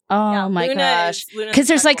that. Oh my gosh. Because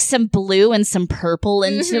there's like some blue and some purple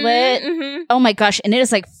into it. Mm-hmm. Oh my gosh. And it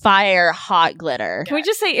is like fire hot glitter. Can we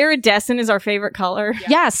just say iridescent is our favorite color? Yeah.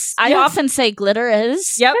 Yes. I often say glitter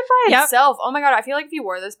is. Yep. Even by itself. Oh my God. I feel like if you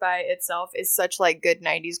wore this by itself, it's such like good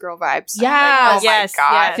 90s girl vibes. Yeah. Like, oh my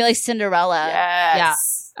God. I feel like Cinderella.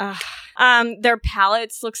 Yes. Yeah. Their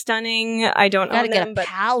palettes look stunning. I don't own them, but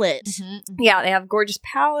palette. Mm-hmm. Yeah, they have gorgeous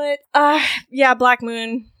palette. Black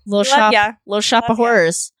Moon. Little Shop of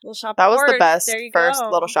Horrors. That was the best first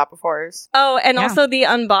Little Shop of Horrors. Oh, and also the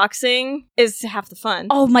unboxing is half the fun.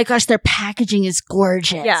 Oh my gosh, their packaging is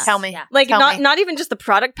gorgeous. Yeah. Tell me. Like not even just the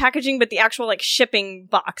product packaging, but the actual like shipping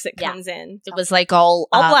box it comes in. It was like all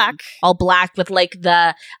black. All black with like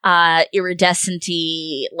the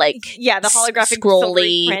iridescent-y like the holographic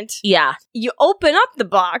scrolly print. Yeah. You open up the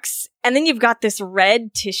box and then you've got this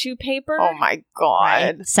red tissue paper. Oh my God.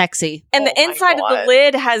 Right. Sexy. And the inside of the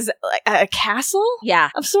lid has like a castle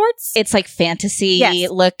of sorts. It's like fantasy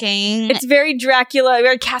looking. It's very Dracula,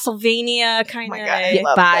 very Castlevania kind of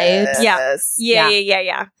vibes.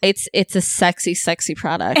 Yeah. It's a sexy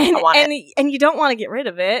product. And you don't want to get rid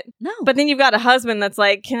of it. No. But then you've got a husband that's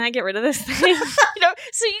like, can I get rid of this thing?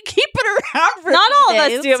 So you keep it around for Not all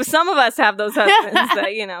days. of us do. Some of us have those husbands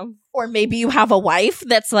that, Or maybe you have a wife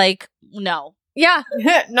that's like, no. Yeah.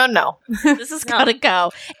 No. This has gotta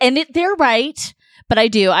go. And they're right. But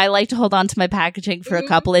I like to hold on to my packaging for a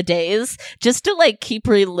couple of days just to like keep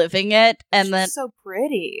reliving it. And then so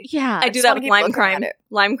pretty. Yeah. I do that with Lime Crime.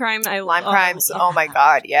 Lime Crime. Lime Crimes. Oh my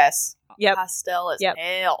God. Yes. Yep. Pastel as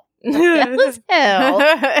hell. That was hell.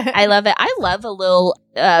 I love it. I love a little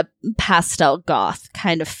pastel goth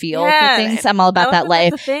kind of feel for things. I'm all about that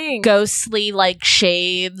life. Ghostly like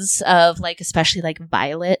shades of like, especially like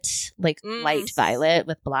violet, like light violet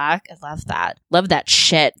with black. I love that. Love that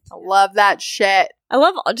shit. I love that shit. I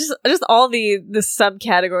love just all the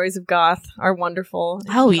subcategories of goth are wonderful.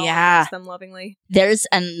 Oh yeah, them lovingly. There's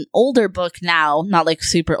an older book now, not like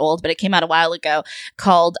super old, but it came out a while ago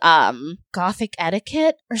called Gothic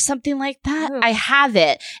Etiquette or something like that. I have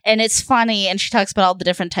it, and it's funny, and she talks about all the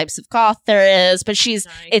different types of goth there is. But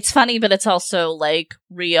it's funny, but it's also like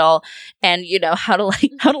real, and you know how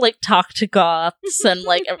to talk to goths, and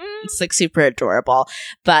like it's like super adorable.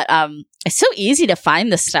 But it's so easy to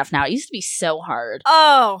find this stuff now. It used to be so hard.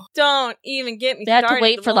 Oh, don't even get me started. They had to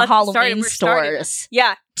wait for the Halloween stores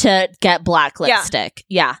to get black lipstick.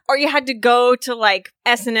 Yeah. Or you had to go to like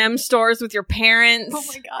S&M stores with your parents. Oh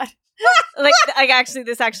my God.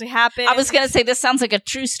 This actually happened. I was going to say, this sounds like a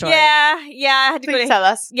true story. Yeah. I had to Please tell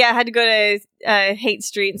us. Yeah, I had to go to Haight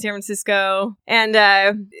Street in San Francisco. And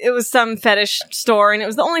it was some fetish store. And it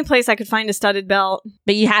was the only place I could find a studded belt.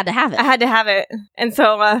 But you had to have it. I had to have it. And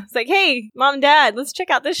so it's like, hey, Mom and Dad, let's check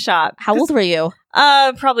out this shop. How old were you?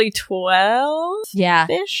 Probably 12. Yeah.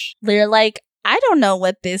 Ish. They're like, I don't know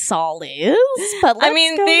what this all is, but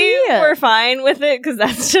they were fine with it because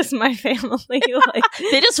that's just my family. Like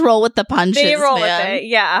they just roll with the punches. They roll with it.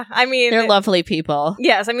 Yeah, I mean, they're lovely people.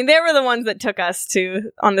 Yes, I mean they were the ones that took us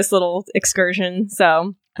on this little excursion.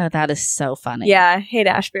 So that is so funny. Yeah,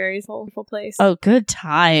 Haight-Ashbury's a wonderful place. Oh, good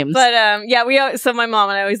times. But so my mom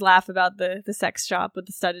and I always laugh about the sex shop with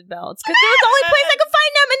the studded belts because it was the only place I could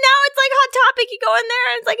find them, and now it's like Hot Topic. You go in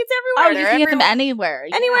there and it's like it's everywhere. Oh, you can get them anywhere.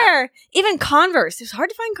 Yeah. Anywhere. Even Converse. It was hard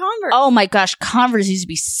to find Converse. Oh my gosh, Converse used to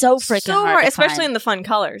be so freaking hard, especially in the fun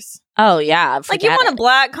colors. Oh yeah, like you want a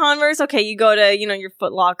black Converse, okay, you go to your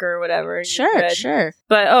Foot Locker or whatever. Sure.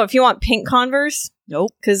 But if you want pink Converse,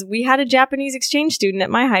 nope. Because we had a Japanese exchange student at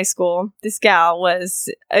my high school. This gal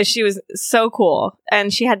she was so cool,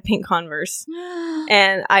 and she had pink Converse,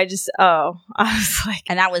 and I was like,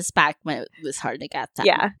 and that was back when it was hard to get them.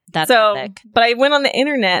 Yeah, that's so. Epic. But I went on the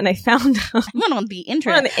internet and I found them. I went on the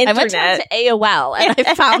internet. I went to AOL and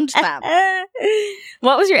I found them.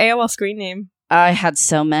 What was your AOL screen name? I had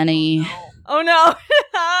so many. Oh no!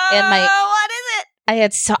 What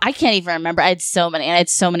is it? I can't even remember. I had so many, and I had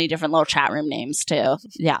so many different little chat room names too.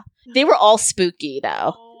 Yeah, they were all spooky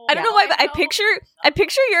though. I don't know why, but I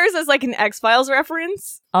picture yours as like an X-Files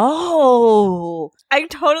reference. Oh, I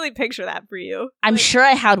totally picture that for you. I'm sure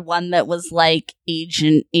I had one that was like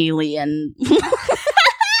Agent Alien.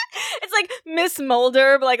 It's like Miss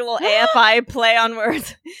Mulder, but like a little AFI play on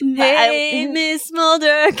words. Hey, Miss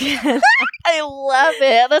Mulder. I love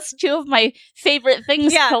it. That's two of my favorite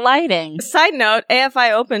things colliding. Side note,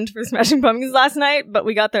 AFI opened for Smashing Pumpkins last night, but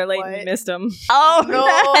we got there late and missed them. Oh,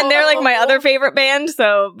 no. And they're like my other favorite band,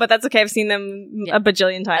 but that's okay. I've seen them a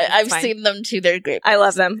bajillion times. I've seen them too. They're great. I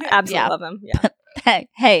love them. Absolutely love them. Yeah. But,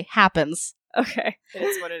 hey, happens. Okay. It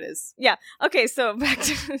is what it is. Yeah. Okay, so back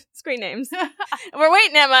to screen names. We're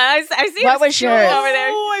waiting, Emma. I see what was yours over there.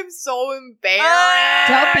 Oh, I'm so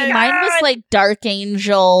embarrassed. Don't mine was like Dark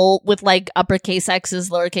Angel with like uppercase X's,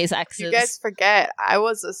 lowercase X's. You guys forget, I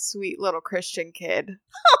was a sweet little Christian kid.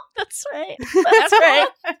 Oh, that's right. That's right.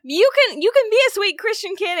 You can be a sweet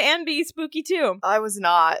Christian kid and be spooky too. I was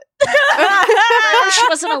not. She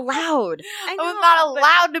wasn't allowed. I was not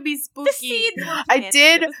allowed to be spooky. The seeds I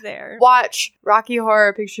did watch Rocky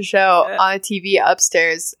Horror Picture Show on a TV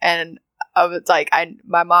upstairs, and I was like,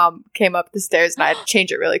 my mom came up the stairs and I had to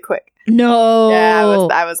change it really quick. No. Yeah,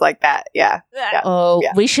 I was like that. Yeah. Oh,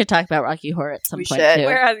 we should talk about Rocky Horror at some point too.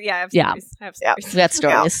 I have stories. We got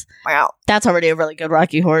stories. Yeah. That's already a really good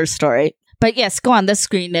Rocky Horror story. But yes, go on. The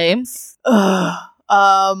screen name.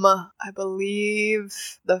 I believe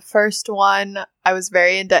the first one, I was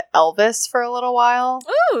very into Elvis for a little while.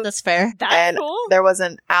 Ooh, that's fair. That's cool. There was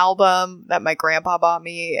an album that my grandpa bought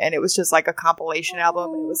me, and it was just like a compilation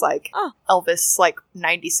album. And it was like Elvis, like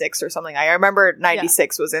 96 or something. I remember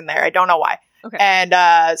 96 was in there. I don't know why. Okay.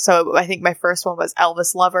 And so I think my first one was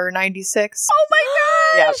Elvis Lover 96. Oh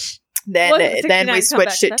my gosh! Yeah. Then we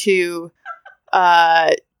switched it to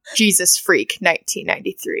Jesus Freak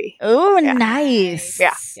 1993. Oh, Yeah. nice.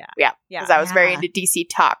 Yeah. Yeah. Because I was very Yeah. into DC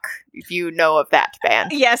Talk, if you know of that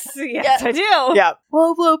band. Yes, I do. Yeah.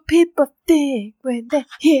 What will people think when they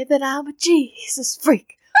hear that I'm a Jesus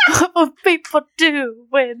freak? What will people do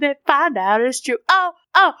when they find out it's true? Oh.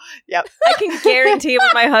 Yep. I can guarantee when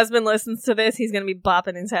my husband listens to this, he's going to be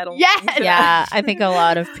bopping his head. Yes! Yeah, I think a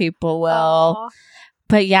lot of people will. Aw.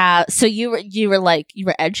 But yeah, so you were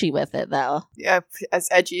edgy with it though. Yeah, as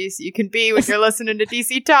edgy as you can be when you're listening to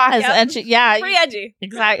DC Talk. As edgy, yeah, Pretty edgy.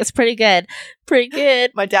 exactly. It's pretty good. Pretty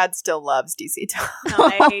good. My dad still loves DC Talk.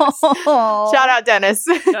 Nice. Shout out, Dennis.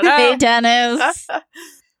 Shout out. Hey, Dennis.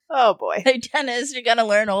 Oh, boy. Hey, Dennis, you're gonna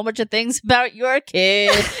learn a whole bunch of things about your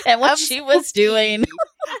kid and what I'm she was doing.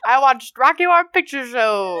 I watched Rocky Horror Picture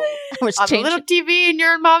Show I was on the changing- little TV in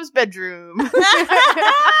your mom's bedroom.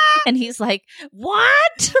 and he's like,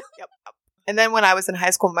 "What?" And then when I was in high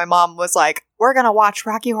school, my mom was like, we're going to watch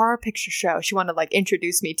Rocky Horror Picture Show. She wanted to like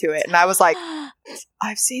introduce me to it. And I was like,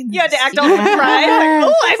 I've seen this. You had to act all surprised. Yes.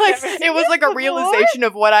 Like, oh, I've Like, never seen it was this like a before. realization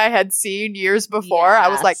of what I had seen years before. I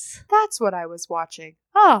was like, Yes. that's what I was watching.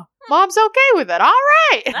 Oh, mom's okay with it. All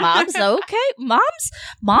right. Mom's okay.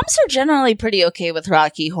 Moms are generally pretty okay with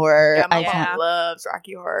Rocky Horror. Yeah, my I mom think. Yeah. loves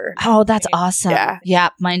Rocky Horror. Oh, that's awesome. Yeah.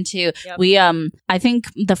 Mine too. Yep. We I think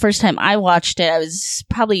the first time I watched it, I was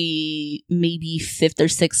probably maybe 5th or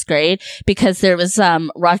 6th grade because there was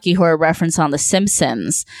Rocky Horror reference on The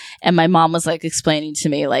Simpsons, and my mom was like explaining to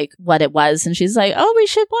me like what it was, and she's like, "Oh, we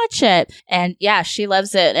should watch it." And yeah, she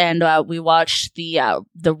loves it, and we watched the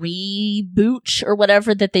reboot or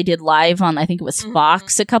whatever that they did live on, I think it was Mhm.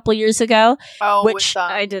 Fox a couple years ago. Oh, Which with,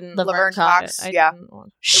 I didn't. Laverne watch Cox, it. I yeah. didn't watch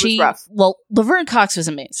She rough. well, Laverne Cox was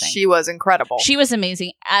amazing. she was incredible. She was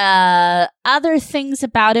amazing. Other things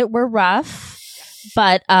about it were rough,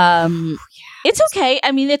 but it's okay.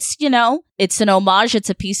 I mean, it's it's an homage. It's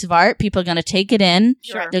a piece of art. People are going to take it in.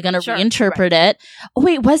 Sure. They're going to Sure. reinterpret it. Oh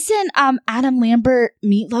wait, wasn't Adam Lambert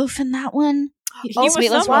Meatloaf in that one? He Oh, was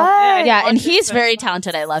Meatloaf. someone. What? Yeah, and watched he's it, very but-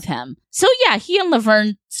 talented. I love him. So yeah, he and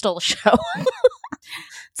Laverne stole the show.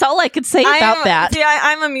 That's all I could say about that. See,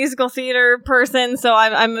 I'm a musical theater person, so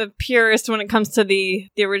I'm a purist when it comes to the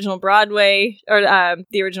original Broadway or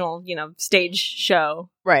the original stage show.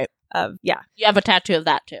 Right. Yeah, You have a tattoo of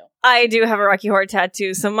that too. I do have a Rocky Horror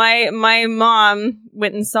tattoo. So my mom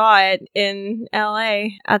went and saw it in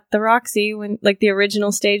L.A. at the Roxy when the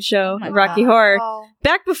original stage show, Oh my Rocky God. Horror. Oh.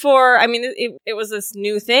 Back before, I mean, it was this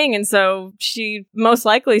new thing, and so she most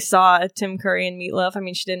likely saw Tim Curry and Meatloaf. I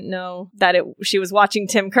mean, she didn't know that she was watching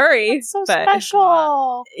Tim Curry. That's so but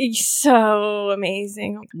special. It's so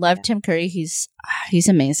amazing. Love Tim Curry. He's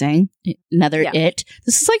amazing. Another Yeah. It.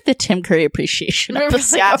 This is like the Tim Curry appreciation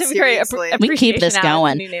episode. Yeah, Tim Curry seriously. We keep this Appreciation Hour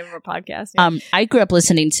is going. the new name of our podcast. Yeah. I grew up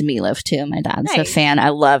listening to Meatloaf too. My dad's a Nice. fan. I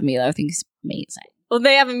love Meatloaf. I think he's amazing. Well,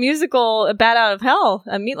 they have a musical, a Bat Out of Hell,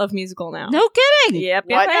 a Meatloaf musical now. No kidding. Yep.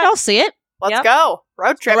 What? Right, I'll see it Let's Yep. go.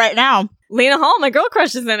 Road trip. right now. Lena Hall, my girl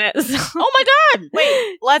crush, is in it. So- Oh my god!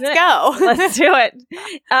 Wait, let's go. Let's do it.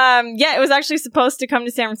 Yeah, it was actually supposed to come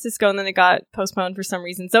to San Francisco, and then it got postponed for some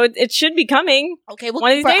reason. So it should be coming. Okay, we'll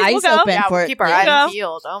One of keep these our days eyes we'll go. open Yeah, for we'll it. keep our Yeah. eyes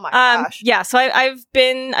peeled. Oh my gosh. Yeah, so I've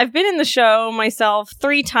been in the show myself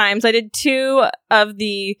 3 times. I did 2 of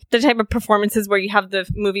the type of performances where you have the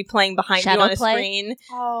movie playing behind Shadow you on a play? screen.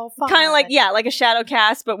 Oh, fun. Kind of like a shadow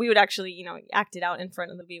cast, but we would actually, act it out in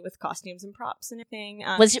front of the movie with costumes and props and everything.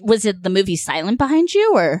 Was it the movie silent behind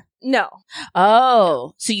you or? No.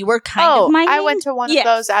 Oh, so you were kind of minding? I went to one Yes.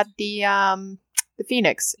 of those at the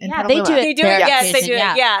Phoenix in Yeah, they Petaluma. do it. They do Fair it. Yes, they occasion, do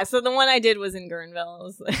yeah. it. Yeah. So the one I did was in Guerneville. It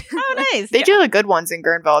was like- Oh, nice. They do the good ones in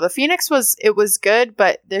Guerneville. The Phoenix it was good,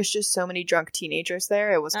 but there's just so many drunk teenagers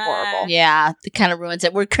there. It was horrible. Yeah, it kind of ruins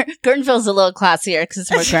it. Guerneville's a little classier because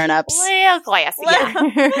it's more grown-ups. Well, classy.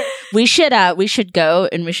 Yeah. we should go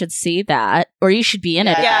and we should see that, or you should be in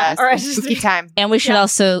it. Yeah, or I just- spooky time. And we should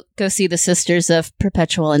also go see the Sisters of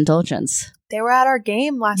Perpetual Indulgence. They were at our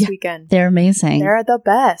game last Yeah. weekend. They're amazing. They're the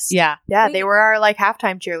best. yeah. Yeah, they were our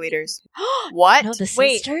halftime cheerleaders. What? No, the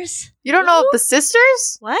Wait. Sisters? You don't know of the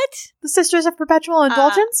sisters? What? The Sisters of Perpetual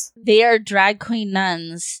Indulgence? They are drag queen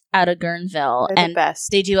nuns out of Guerneville, They're the and best.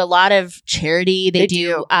 they do a lot of charity. They, They do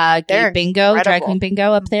do. gay They're bingo, drag incredible. queen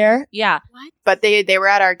bingo up there. Yeah. But they were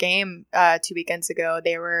at our game 2 weekends ago.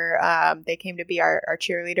 They were they came to be our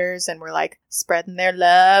cheerleaders and were like spreading their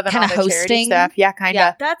love and Kinda all the charity hosting. stuff. Yeah, kind of.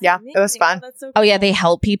 Yeah. That's Yeah, amazing. it was fun. That's so Oh yeah, cool. they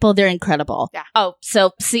help people. They're incredible. Yeah. Oh,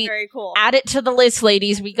 so see, Very cool. add it to the list,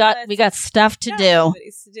 ladies. We got stuff to Yeah, do.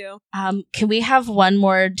 activities to do. Can we have one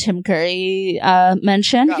more Tim Curry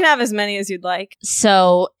mention? You can have as many as you'd like.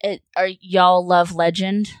 So Are y'all love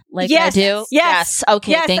Legend like Yes. I do? Yes.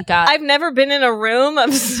 Okay, Yes. thank God. I've never been in a room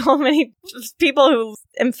of so many people who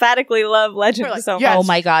emphatically love Legend We're like, so yes. Oh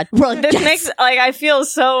my God. Well, much. This yes. makes I feel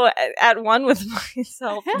so at one with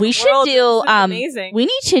myself. We should World, do this is amazing. we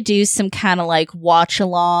need to do some kind of like watch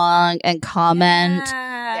along and comment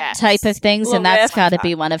Yes. type of things, Little and that's riff. got to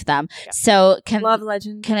be one of them. Yeah. So can Love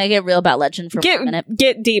Legend. I get real about Legend for a minute?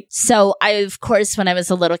 Get deep. So I, of course, when I was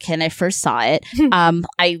a little kid and I first saw it,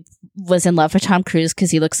 I was in love with Tom Cruise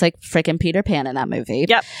because he looks like freaking Peter Pan in that movie.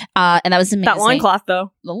 Yep. And that was amazing. That loincloth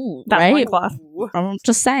though. Ooh, That right? loincloth. I'm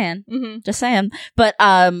just saying. Mm-hmm. Just saying. But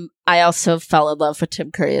I also fell in love with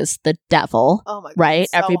Tim Curry as the devil. Oh my God. Right?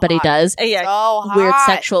 so Everybody hot. does. Yeah. So hot. Weird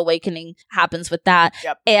sexual awakening happens with that.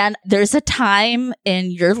 Yep. And there's a time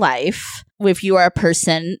in your life if you are a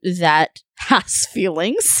person that has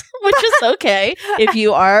feelings, which is okay if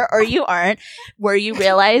you are or you aren't, where you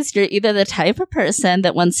realize you're either the type of person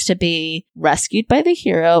that wants to be rescued by the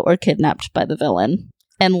hero or kidnapped by the villain.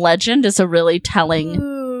 And Legend is a really telling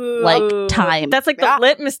like time. That's like Yeah. the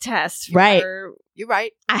litmus test. Right. for- You're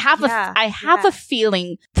right. I have Yeah, I have yeah. a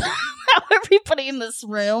feeling how everybody in this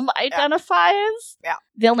room identifies. Yeah.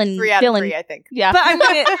 Villain. 3 out of 3, I think. Yeah. But I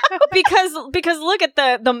mean, because look at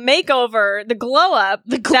the makeover, the glow up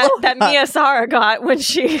that Mia Sara got when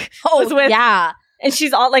she was with, yeah. and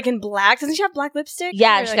she's all like in black. Doesn't she have black lipstick?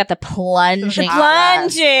 Yeah, Or, and she like, got the plunging. The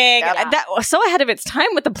plunging. Yeah. That was so ahead of its time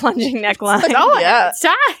with the plunging neckline. Oh, Yeah. it's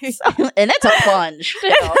time. And it's a plunge.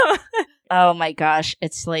 too. Oh my gosh.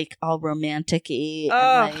 It's like all romantic-y.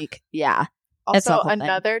 Ugh. And like, yeah. It's a Also, whole thing.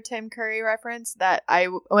 another Tim Curry reference that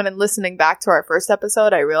when I'm listening back to our first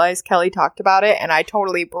episode, I realized Kelly talked about it, and I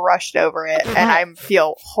totally brushed over it, and I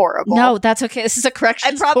feel horrible. No, that's okay. This is a I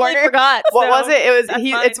corrections probably corner. forgot. What so was it? It was that's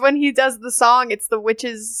fine. It's when he does the song. It's the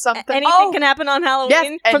witches something. Anything can happen on Halloween.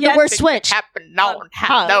 Yes, and From the yes, word it switch. can happen on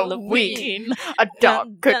Halloween. A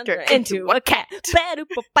dog could turn into a cat. It's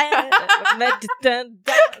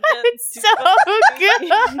so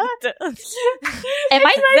good. Am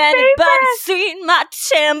I Has anybody seen my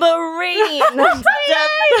tambourine?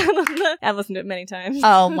 I've listened to it many times.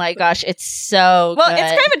 Oh my gosh. It's so Well, good. it's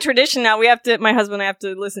kind of a tradition now. My husband and I have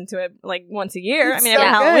to listen to it like once a year. It's I mean, every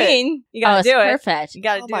so good. Halloween, you gotta it's do it. perfect. You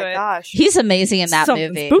gotta Oh do my it. gosh. He's amazing in that Something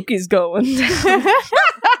movie. spooky's going.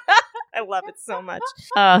 I love it so much.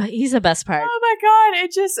 Oh, he's the best part. Oh my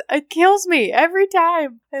god, it kills me every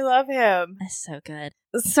time. I love him. That's so good.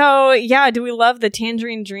 So, yeah, do we love the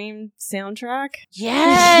Tangerine Dream soundtrack?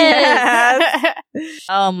 Yes.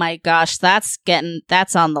 Oh my gosh, that's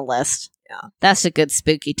on the list. Yeah. That's a good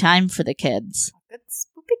spooky time for the kids. It's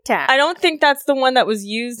spooky time. I don't think that's the one that was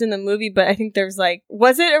used in the movie, but I think there's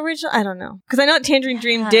was it original? I don't know. Because I know Tangerine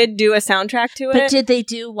Dream did do a soundtrack to it. But did they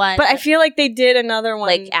do one But I feel like they did another one.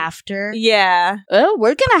 like after? Yeah. Oh,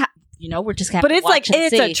 we're gonna we're just gonna But have it's to watch and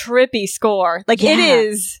it's a see. trippy score. Like it Yeah.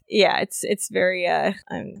 is. Yeah, it's very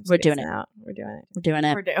We're doing it. out. We're doing it. We're doing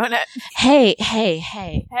it. We're doing it. Hey.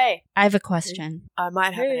 Hey, I have a question. I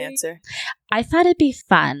might have an Hey. answer. I thought it'd be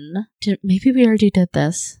fun. Maybe we already did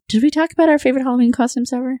this. Did we talk about our favorite Halloween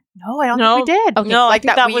costumes ever? No, I don't No. think we did. Okay. No, Like I think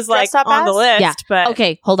that that we was like dressed up on the as? list. Yeah. But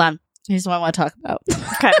Okay, hold on. Here's what I want to talk about.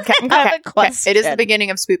 okay. I have a question. It is the beginning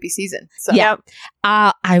of spoopy season. So Yeah.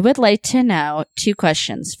 Yep. I would like to know 2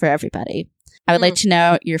 questions for everybody. I would like to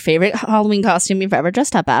know your favorite Halloween costume you've ever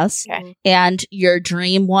dressed up as, Okay. and your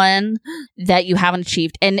dream one that you haven't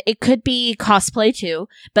achieved. And it could be cosplay too,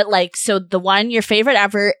 but so the one your favorite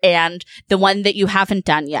ever and the one that you haven't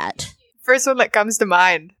done yet. First one that comes to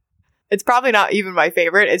mind. It's probably not even my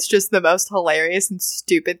favorite. It's just the most hilarious and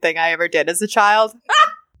stupid thing I ever did as a child.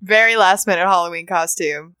 Very last minute Halloween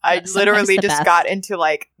costume. I Sometimes literally the just best. got into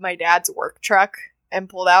my dad's work truck and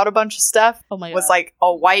pulled out a bunch of stuff. Oh my Was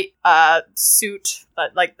a white suit,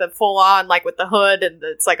 like the full on, with the hood, and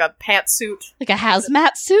it's like a pantsuit. Like a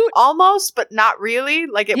hazmat suit? Almost, but not really.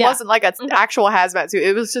 It Yeah. wasn't like an actual hazmat suit.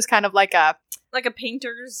 It was just kind of like a, Like a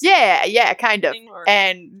painter's yeah, kind of. thing, or-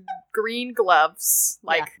 And green gloves,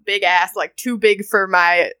 Yeah. big ass, too big for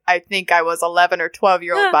my, I think I was 11 or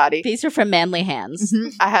 12-year-old body. These are from Manly Hands.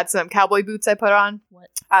 Mhm. I had some cowboy boots I put on. What?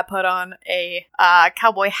 I put on a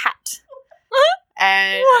cowboy hat.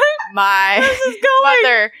 And What? my Where's this going?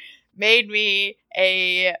 mother made me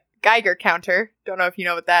a Geiger counter. Don't know if you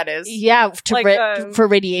know what that is. Yeah, for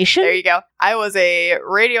radiation? There you go. I was a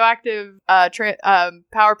radioactive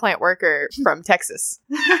power plant worker from Texas.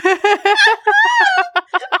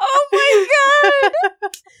 Oh my god!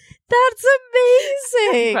 That's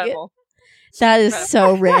amazing! Incredible. That is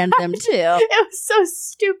so random too. It was so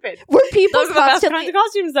stupid. Were people Those are the best constantly? kinds of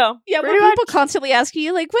costumes, though. Yeah, were Pretty people constantly asking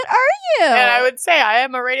you like, "What are you?" And I would say, I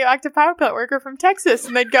am a radioactive power plant worker from Texas.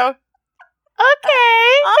 And they'd go, okay.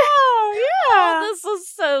 Oh, Oh, this was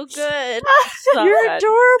so good. So You're good.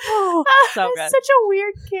 adorable. So good. Such a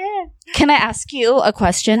weird kid. Can I ask you a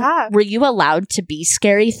question? Yeah. Were you allowed to be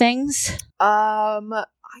scary things? I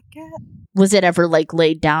get. Was it ever like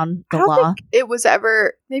laid down the I don't law? think it was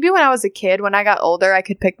ever. Maybe when I was a kid, when I got older, I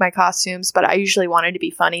could pick my costumes, but I usually wanted to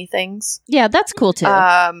be funny things. Yeah, that's cool too.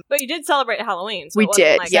 But you did celebrate Halloween. So We it wasn't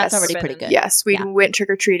did, Like yes. it's That's already forbidden. pretty good. Yes, we Yeah. went trick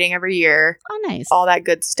or treating every year. Oh, nice. All that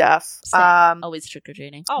good stuff. Same. Always trick or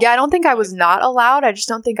treating. Oh, Yeah, I don't think I was not allowed. I just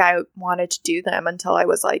don't think I wanted to do them until I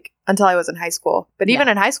was in high school. But even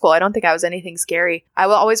in high school, I don't think I was anything scary. I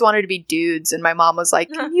always wanted to be dudes, and my mom was like,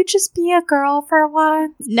 "Can you just be a girl for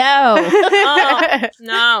once?" No. Oh,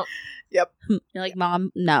 no. You're like,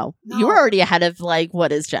 Mom, no. No. You were already ahead of like,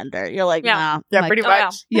 what is gender? You're like, Yeah. nah. Yeah, I'm like, pretty oh, yeah.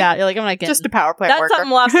 much. Yeah, you're like, I'm not getting Just a power plant That's worker. something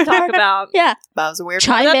we'll have to talk about. Yeah. That was a weird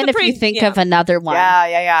Chime That's in a if you pretty- think yeah. of another one. one.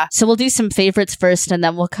 Yeah. So we'll do some favorites first and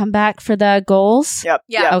then we'll come back for the goals. Yep.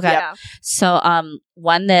 Yeah. Yep. Okay. Yeah. So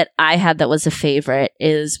one that I had that was a favorite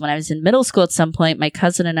is when I was in middle school at some point, my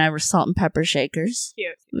cousin and I were salt and pepper shakers.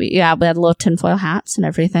 Cute. We had little tinfoil hats and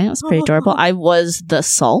everything. It was pretty adorable. I was the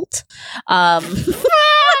salt.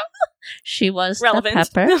 She was Relevant.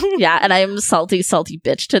 the pepper. Yeah, and I am a salty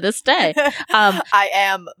bitch to this day. I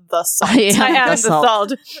am the salt. I am I am the the salt.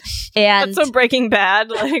 salt. And That's so Breaking Bad.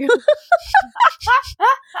 Like,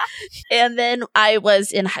 and then I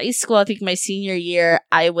was in high school, I think my senior year,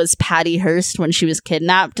 I was Patty Hearst when she was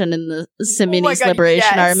kidnapped and in the Symbionese God,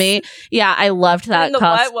 Liberation yes. Army. Yeah, I loved that in the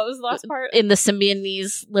costume. what was the last part? In the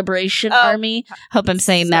Symbionese Liberation Oh. Army. Hope I'm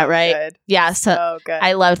saying that right. Good. Yeah, so So good.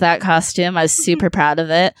 I loved that costume. I was super proud of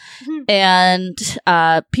it. And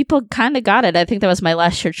people kind of got it. I think that was my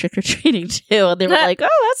last year trick-or-treating too. And they were like,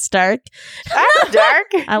 oh, that's dark. That's dark.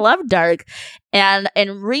 I love dark. And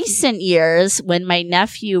in recent years, when my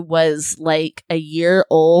nephew was like a year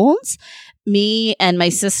old, me and my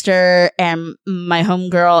sister and my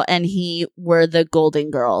homegirl and he were the Golden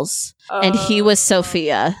Girls. And he was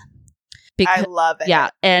Sophia. I love it. Yeah,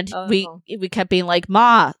 and Oh. we kept being like,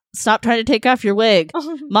 Ma, stop trying to take off your wig.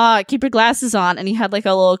 Ma, keep your glasses on. And he had like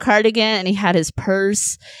a little cardigan and he had his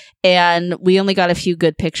purse. And we only got a few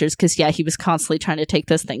good pictures because, yeah, he was constantly trying to take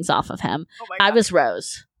those things off of him. Oh my I God. was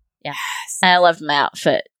Rose. Yeah. And I loved my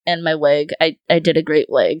outfit and my wig. I did a great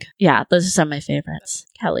wig. Yeah, those are some of my favorites.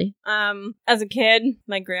 Kelly. As a kid,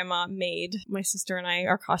 my grandma made my sister and I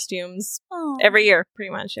our costumes every year,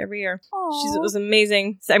 pretty much every year. It was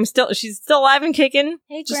amazing. She's still alive and kicking.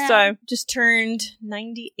 Hey, Just turned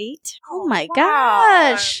 98. Oh my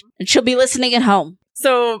gosh. And she'll be listening at home.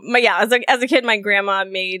 So as a kid, my grandma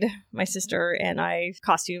made my sister and I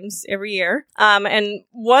costumes every year. And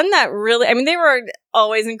one that really, I mean, they were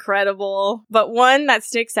always incredible, but one that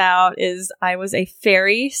sticks out is I was a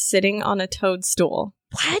fairy sitting on a toadstool.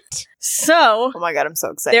 What? So Oh my God, I'm so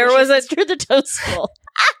excited. there was a Through the toadstool.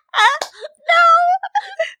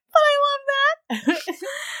 but I love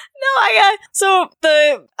that. So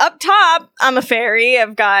the up top, I'm a fairy.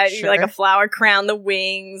 I've got Sure. like a flower crown, the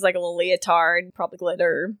wings, like a little leotard, probably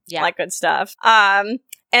glitter, Yeah. like good stuff.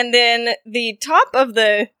 And then the top of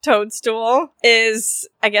the toadstool is,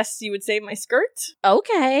 I guess you would say, my skirt.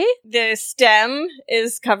 Okay. The stem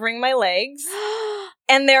is covering my legs,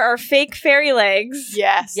 and there are fake fairy legs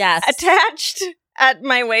Yes. Yes. attached at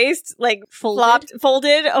my waist, like Folded?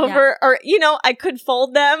 folded over, or I could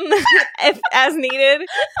fold them if as needed,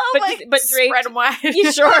 but draped. Spread 'em wide.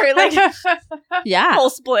 You sure, like Yeah. full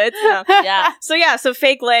splits. No. Yeah. So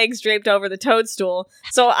fake legs draped over the toadstool.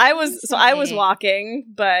 So I was Amazing. walking,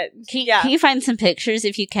 but Can yeah. you find some pictures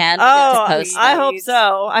if you can? Oh, to post I them? hope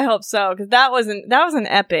so. I hope so, because that was an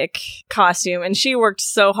epic costume, and she worked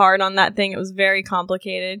so hard on that thing. It was very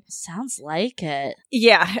complicated. Sounds like it.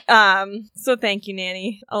 Yeah. So thank you,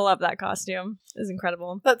 Nanny. I love that costume. It was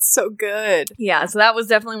incredible. That's so good. Yeah, so that was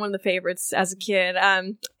definitely one of the favorites as a kid.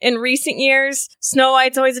 In recent years, Snow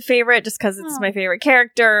White's always a favorite just because it's my favorite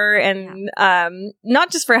character, and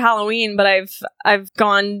not just for Halloween, but I've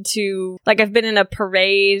gone to, like, I've been in a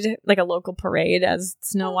parade, like a local parade as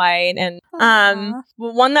Snow White, and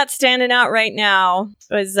one that's standing out right now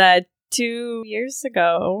was 2 years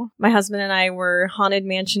ago, my husband and I were Haunted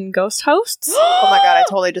Mansion ghost hosts. Oh my God, I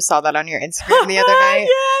totally just saw that on your Instagram the other night.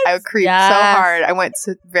 I creeped Yes. so hard. I went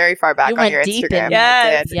very far back You on went your deep Instagram. in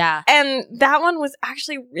I Yes. did. Yeah. And that one was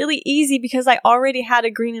actually really easy because I already had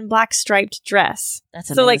a green and black striped dress. That's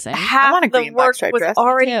So like amazing. I half want a the green and black work striped was dress.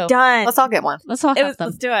 already Me too. done. Let's all get one. Let's all have them.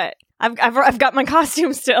 Let's do it. I've got my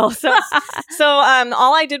costume still. So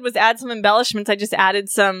all I did was add some embellishments. I just added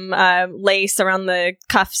some lace around the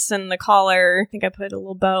cuffs and the collar. I think I put a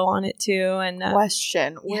little bow on it too. And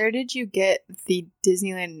Question: where did you get the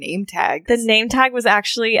Disneyland name tags? the name tag was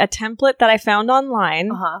actually a template that I found online,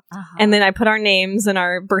 and then I put our names and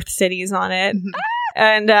our birth cities on it,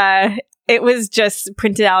 and it was just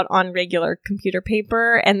printed out on regular computer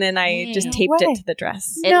paper, and then I just taped it to the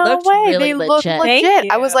dress. It looked really they legit. look Thank legit.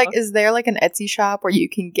 you. I was like, is there like an Etsy shop where you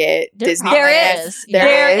can get Disney? There is.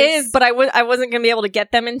 There is, but I wasn't gonna be able to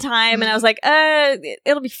get them in time, and I was like,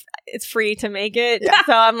 it's free to make it,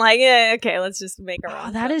 so I'm like, yeah, okay, let's just make our own.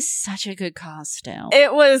 Oh, that is such a good costume.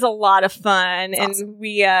 It was a lot of fun, and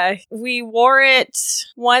we wore it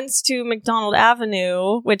once to McDonald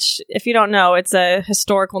Avenue, which, if you don't know, it's a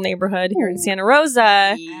historical neighborhood here in Santa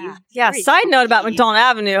Rosa. Yeah. Side note about McDonald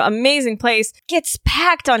Avenue, amazing place. Gets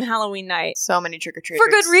packed on Halloween night. So many trick or treaters For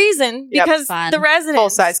good reason, because the residents full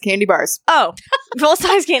size candy bars. Oh, full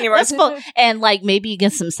size candy bars. That's full. And like maybe you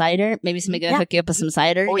get some cider. Maybe somebody can hook you up with some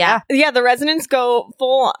cider. Oh, yeah. Yeah, the residents go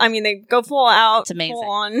full. I mean, they go full out. It's amazing.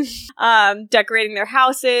 Full on, decorating their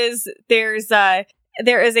houses. There is a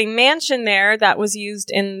mansion there that was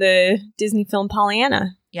used in the Disney film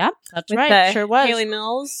Pollyanna. Yeah, that's With right. Sure was. Haley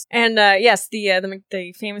Mills. And yes,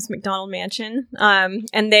 the famous McDonald mansion.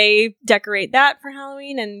 And they decorate that for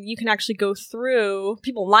Halloween, and you can actually go through.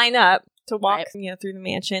 People line up to walk, through the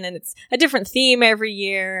mansion, and it's a different theme every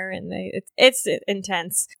year, and it's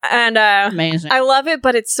intense. And amazing. I love it,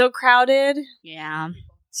 but it's so crowded. Yeah.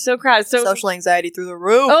 So crowded. So social anxiety through the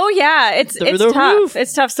roof. Oh yeah, it's Through the tough. roof.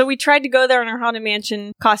 It's tough. So we tried to go there in our Haunted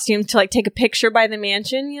Mansion costume to like take a picture by the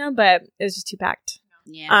mansion, but it was just too packed.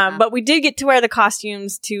 Yeah. But we did get to wear the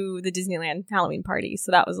costumes to the Disneyland Halloween party,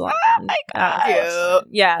 so that was a lot of fun.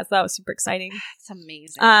 Yeah, so that was super exciting. It's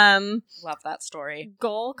amazing. Love that story.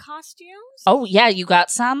 Goal costumes? Oh yeah, you got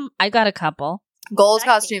some? I got a couple. Goals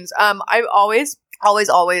costumes. I've always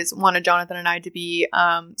wanted Jonathan and I to be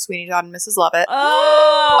Sweeney Todd and Mrs. Lovett.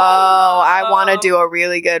 Oh, I want to do a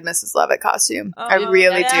really good Mrs. Lovett costume. I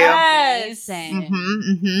really do.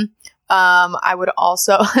 Amazing. I would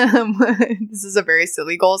also, this is a very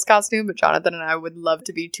silly goals costume, but Jonathan and I would love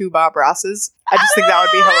to be two Bob Rosses. I just think that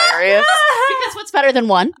would be hilarious. Because what's better than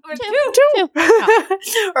one? Two.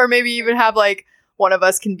 Or maybe even have like, one of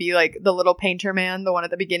us can be like the little painter man, the one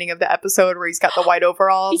at the beginning of the episode where he's got the white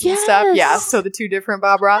overalls and stuff. Yeah, so the two different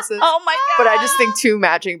Bob Rosses. Oh my god. But I just think two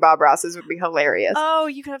matching Bob Rosses would be hilarious. Oh,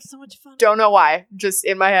 you could have so much fun. Don't know why. Just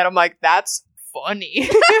in my head, I'm like, that's funny.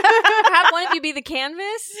 Have one of you be the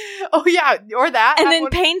canvas. Oh yeah, or that. And then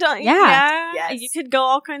paint on. Yeah. Yes. You could go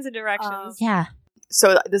all kinds of directions. Yeah.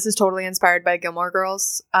 So this is totally inspired by Gilmore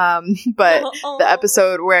Girls, but the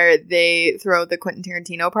episode where they throw the Quentin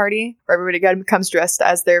Tarantino party, where everybody comes dressed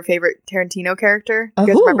as their favorite Tarantino character. You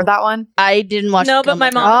guys remember that one? I didn't watch. No, but my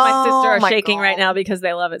mom and my sister are my shaking God. right now because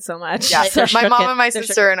they love it so much. Yeah, So my shook mom it. and my They're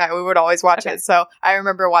sister shook. and I, we would always watch it. So I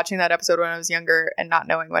remember watching that episode when I was younger and not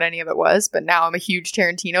knowing what any of it was. But now I'm a huge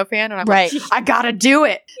Tarantino fan, and I'm like, I gotta do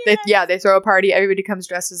it. They throw a party. Everybody comes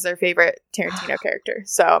dressed as their favorite Tarantino character.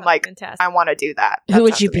 So I'm like, fantastic. I want to do that. Who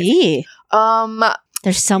would you be?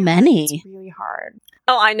 There's so many. It's really hard.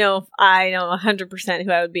 Oh, I know 100%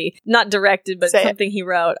 who I would be. Not directed, but Say it. something he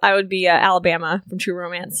wrote. I would be Alabama from True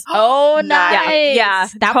Romance. Oh, nice. Yeah,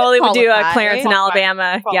 That totally would do qualify. Clarence in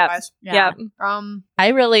Alabama. Yep. Yeah. Yep. I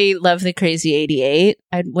really love the Crazy 88.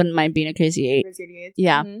 I wouldn't mind being a Crazy 8. Crazy 88.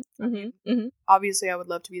 Yeah. Mm-hmm. Obviously, I would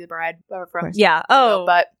love to be the bride from. Yeah. Oh,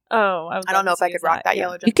 but I I don't know if I could rock that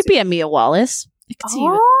yellow jumpsuit. You could be a Mia Wallace. I could see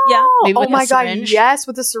you. Yeah. Maybe Oh with my a god! syringe. Yes,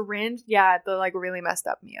 with a syringe. Yeah, the like really messed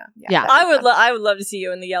up Mia. Yeah. I would love to see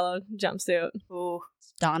you in the yellow jumpsuit, Ooh,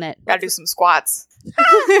 Darn it. gotta do some squats.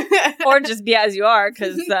 or just be as you are,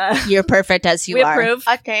 because You're perfect as you we are. approve.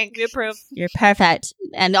 Okay, We approve. You're perfect.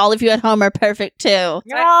 And all of you at home are perfect too.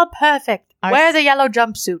 you're all perfect. Our- Wear the yellow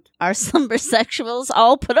jumpsuit. Our slumber sexuals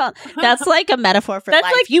all put on. That's like a metaphor for That's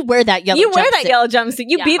life. like- you wear that yellow You wear that jumpsuit. yellow jumpsuit.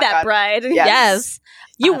 You Yeah. be Oh my that God. bride. Yes.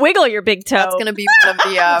 You wiggle your big toe. That's gonna be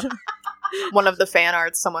one of the fan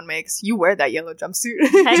arts someone makes. You wear that yellow jumpsuit.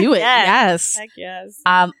 Do it. Yes. Yes. Heck yes.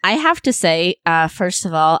 I have to say, first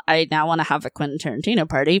of all, I now want to have a Quentin Tarantino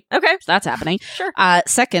party. Okay. So that's happening. Sure.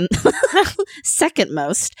 Second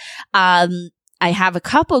most, I have a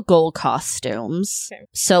couple gold costumes. Okay.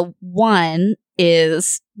 So one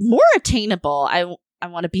is more attainable. I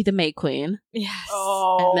want to be the May Queen. Yes.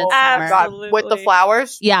 Oh And my Midsummer. god! With the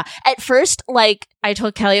flowers. Yeah. At first, like, I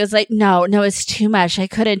told Kelly, I was like, no, it's too much. I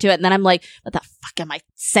couldn't do it. And then I'm like, what the fuck am I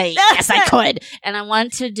saying? Yes, I could. And I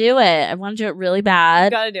want to do it. I want to do it really You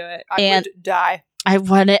bad. gotta do it. I And- would die. I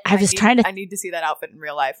need to see that outfit in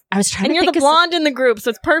real life. I was trying And to you're think the of some- blonde in the group, so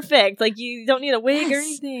it's perfect. Like, you don't need a wig or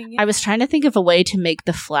anything. I was trying to think of a way to make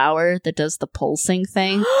the flower that does the pulsing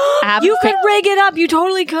thing. You could rig it up. You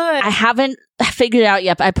totally could. I haven't figured it out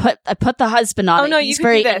yet, but I put the husband on Oh, it. no, you He's could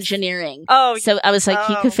very do this. engineering. Oh. So I was like,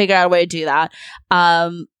 he Oh. could figure out a way to do that.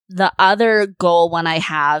 The other goal one I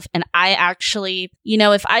have, and I actually,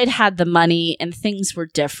 if I'd had the money and things were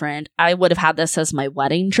different, I would have had this as my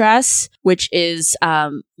wedding dress, which is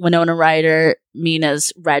Winona Ryder,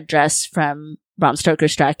 Mina's red dress from Bram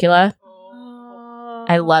Stoker's Dracula.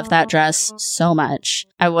 I love that dress so much.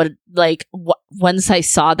 I would once I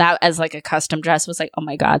saw that as like a custom dress, was like, oh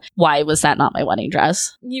my God, why was that not my wedding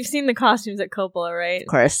dress? You've seen the costumes at Coppola, right? Of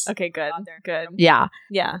course. Okay, good. Good. Yeah.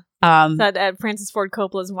 Yeah. So At Francis Ford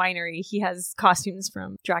Coppola's winery, he has costumes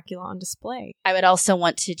from Dracula on display. I would also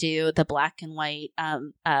want to do the black and white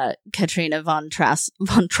Katrina von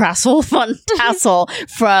Tassel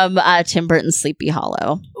from Tim Burton's Sleepy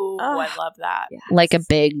Hollow. Ooh, Oh. I love that. Yes. Like a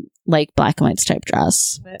big, black and white striped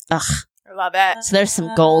dress. Ugh. I love it. So there's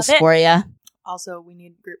some goals Love it. for you. Also, we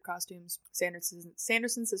need group costumes.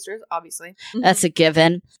 Sanderson sisters, obviously. That's a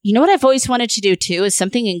given. You know what I've always wanted to do too is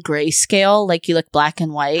something in grayscale, like you look black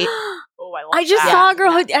and white. Oh, I love I just that. saw a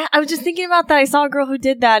girl who, I was just thinking about that. I saw a girl who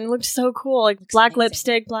did that and it looked so cool. Like black amazing.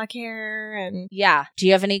 lipstick, black hair, and Yeah. Do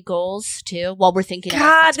you have any goals too? While we're thinking God,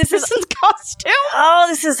 about this is- person's costume. oh,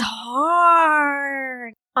 this is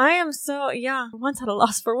hard. I am so, once at a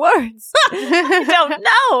loss for words. I don't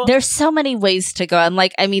know. There's so many ways to go. And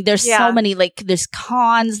there's Yeah. so many, there's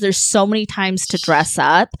cons, there's so many times to dress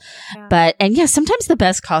up. Yeah. But, sometimes the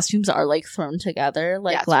best costumes are thrown together,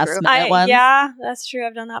 Yeah, it's last true. minute ones. Yeah, that's true.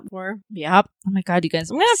 I've done that before. Yep. Oh my God, you guys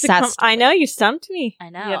I'm are gonna have to come. obsessed. I know you stumped me. I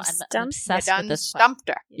know. You have I'm stumped- You obsessed done with this. stumped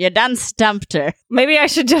her. You done stumped her. Maybe I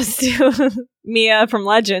should just do Mia from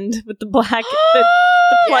Legend with the black, the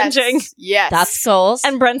plunging. Yes. That's goals.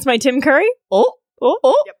 And Brent's my Tim Curry. oh.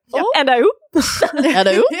 Yep. Yep. And I oop.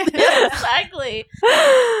 Hello. Exactly.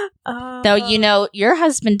 Though, your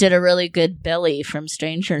husband did a really good Billy from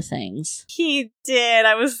Stranger Things. He did.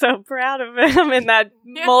 I was so proud of him in that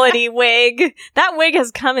mullety wig. That wig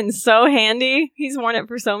has come in so handy. He's worn it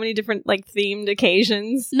for so many different themed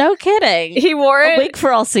occasions. No kidding. He wore A it. wig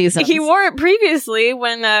for all seasons. He wore it previously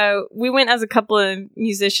when we went as a couple of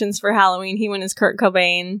musicians for Halloween. He went as Kurt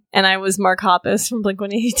Cobain, and I was Mark Hoppus from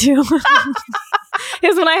Blink-182. It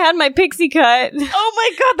was when I had my pixie cut. Oh my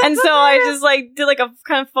God. That's And so I just did a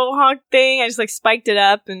kind of faux hawk thing. I just spiked it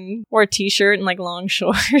up and wore a t-shirt and long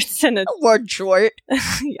shorts and a word short.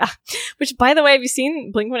 yeah. Which, by the way, have you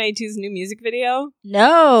seen Blink-182's new music video?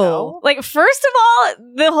 No. First of all,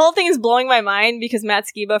 the whole thing is blowing my mind because Matt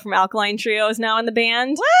Skiba from Alkaline Trio is now in the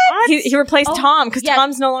band. What? He replaced Oh, Tom because yeah.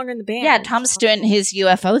 Tom's no longer in the band. Yeah, Tom's doing his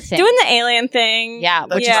UFO thing. doing the alien thing. Yeah,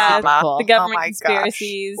 which Yeah, is super cool. the government Oh my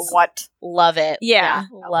conspiracies. Gosh. What? Love it. Yeah.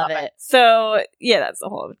 Love it. So yeah, that's the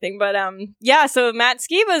whole thing. But so Matt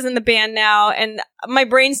Skiba's in the band now, and my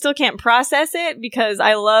brain still can't process it because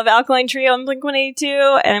I love Alkaline Trio and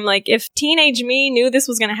Blink-182, and I'm like, if teenage me knew this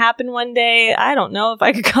was going to happen one day, I don't know if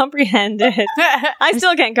I could comprehend it. I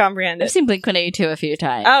still can't comprehend I've it. seen Blink-182 a few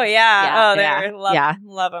times. Oh yeah, Yeah, they're yeah.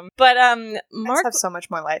 love them. But Mark Mark, have so much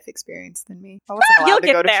more life experience than me. I wasn't allowed You'll to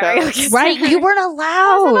get go to there. You'll shows. get Right, you weren't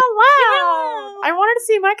allowed. I wanted to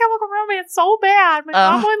see My Chemical Romance so bad. My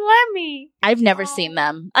mom wouldn't let me. I've never seen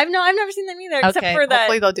them. I've never seen them either, except Okay. for that.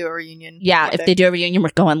 Hopefully they'll do a reunion. Yeah, one if day. they do a reunion, we're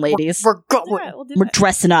going, ladies. We're We'll going. do it, we'll do We're it.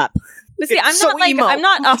 dressing up. But see, It's I'm so not emo. I'm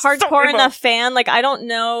not a It's so hardcore emo. enough fan. I don't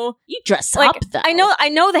know. You dress Like up, though. I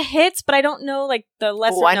know the hits, but I don't know the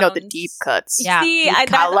lesser. Oh, I know the knowns. deep cuts. Yeah. See, Deep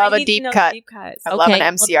cut. I love a need to deep know cut. Deep cuts. I love Okay,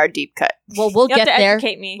 an MCR deep cut. Well, we'll You have get to there.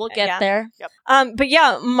 educate me. We'll get Yeah. there. But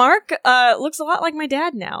yeah, Mark looks a lot like my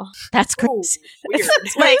dad now. That's Ooh, crazy. weird.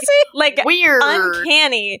 Like Weird.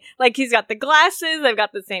 uncanny. Like he's got the glasses. I've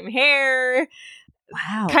got the same hair.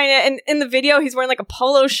 Wow. Kind of. And in the video, he's wearing a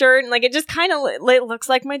polo shirt, and it just kind of looks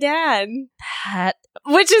like my dad. That,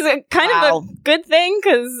 Which is a kind Wow. of a good thing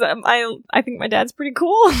because I think my dad's pretty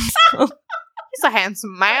cool. So. He's a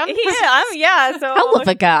handsome man. Yeah. So hell of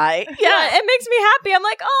a guy. yeah, it makes me happy. I'm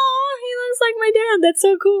like, oh, he looks like my dad. That's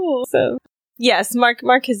so cool. So yes, Mark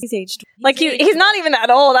he's aged. He's not even that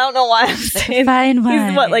old. I don't know why I'm saying. Fine wine.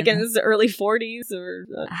 He's what, in his early 40s or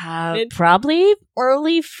mid? Probably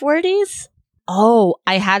early 40s. Oh,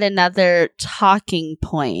 I had another talking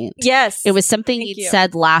point. Yes, It was something Thank you'd you.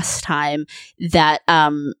 said last time that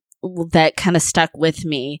kind of stuck with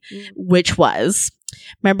me, which was,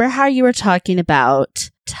 remember how you were talking about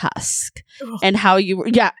Tusk and how you were,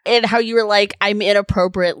 and how you were like, I'm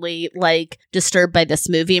inappropriately like disturbed by this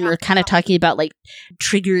movie. And we're kind of talking about like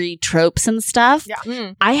triggery tropes and stuff.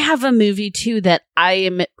 Yeah. I have a movie too that I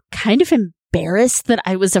am kind of embarrassed that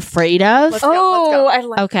I was afraid of. Let's go. I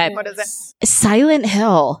like Okay. this. What is it? Silent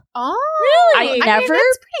Hill. Oh, I mean, never-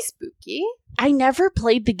 that's pretty spooky. I never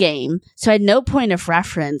played the game, so I had no point of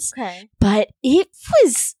reference, Okay. but it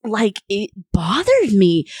was like, it bothered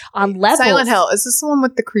me on levels. Silent Hill. Is this the one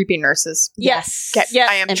with the creepy nurses? Yes. Okay, Yes.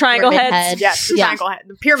 I am And Triangle pyramid heads. head. Yes, the Yeah. triangle head.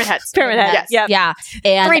 The pyramid heads. Pyramid head. Yes. Yep. Yeah.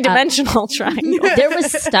 And 3-dimensional triangle. there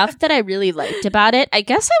was stuff that I really liked about it. I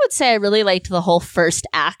guess I would say I really liked the whole first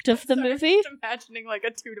act of the movie. Just imagining like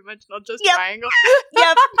a 2-dimensional just Yep. triangle.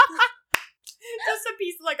 Yep. Just a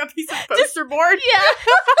piece of poster board. Yeah.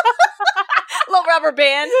 Little rubber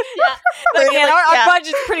band. Yeah. Like, man, our Yeah.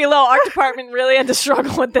 budget's pretty low. Our department really had to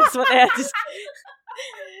struggle with this one.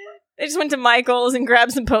 They just went to Michael's and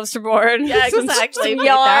grabbed some poster board. Yeah, some, exactly. some Made that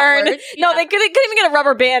yarn. work. No, Yeah. they couldn't even get a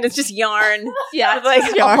rubber band. It's just yarn. Yeah. With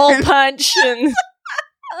like yarn. a hole punch and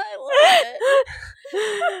I love it.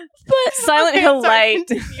 But Silent Okay, Hill sorry, Light.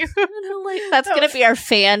 continue. That's gonna be our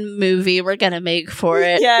fan movie we're gonna make for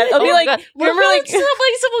it. Yeah, it'll be Oh my like God. remember like some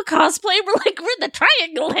cosplay. We're the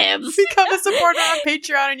triangle heads. Become a supporter on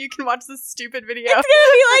Patreon and you can watch this stupid video. it's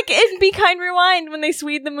gonna be like in Be Kind Rewind when they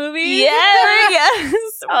Swede the movie. Yes. Yes.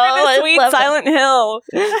 We're Oh, I gonna Swede love it. Silent Hill.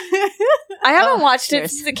 I haven't Oh, watched it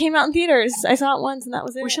seriously. since it came out in theaters. I saw it once and that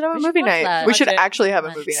was it. We should have a We should movie watch night. that. We should Watch it. actually have a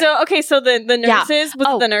movie night. So okay, so the Yeah. nurses was it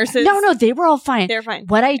Oh, the nurses? No, they were all fine. They're fine.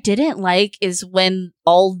 What I didn't like is when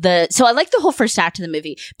so I like the whole first act of the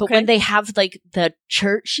movie, but Okay. when they have like the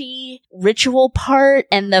churchy ritual part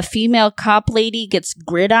and the female cop lady gets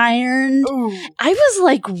gridironed, Ooh. I was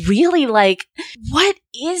like really like, what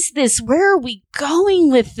is this? Where are we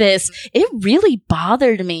going with this? It really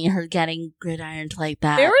bothered me, her getting gridironed like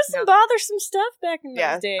that. There was some bothersome stuff back in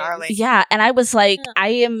Yeah, those days. gnarly. Yeah, and I was like, Yeah. I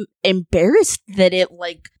am embarrassed that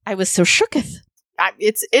I was so shooketh.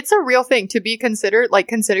 It's a real thing to be considered. Like,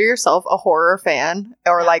 consider yourself a horror fan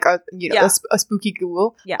or like a Yeah. a spooky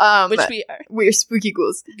ghoul. Yeah. Which we are. We're spooky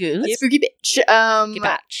ghouls. Goose. A spooky bitch.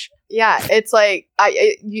 Batch. Yeah, it's like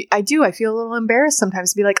I feel a little embarrassed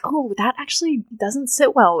sometimes to be like, oh, that actually doesn't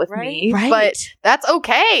sit well with me, Right. but that's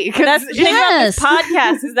okay. 'cause That's the thing about this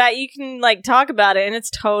podcast is that you can like talk about it and it's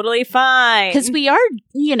totally fine. Because we are,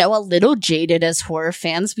 a little jaded as horror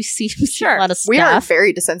fans. We see Sure. a lot of stuff. we are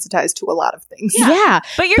very desensitized to a lot of things. Yeah.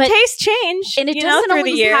 but your but- taste changed, And it you doesn't know, through the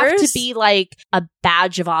always years. have to be like a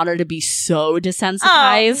badge of honor to be so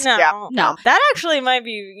desensitized. Oh, no. Yeah. No. That actually might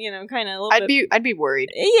be, kind of a little bit. I'd be worried.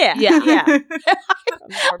 Yeah, Yeah.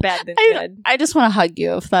 More bad than I, good. I just want to hug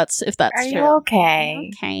you if that's true.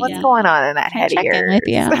 okay? Okay, What's yeah. going on in that Can I head of check in yours? with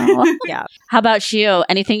you? Yeah. How about you?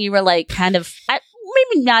 Anything you were like kind of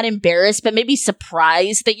maybe not embarrassed, but maybe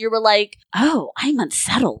surprised that you were like, oh, I'm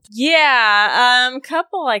unsettled. Yeah,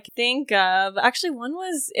 couple I can think of. Actually, one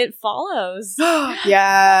was It Follows.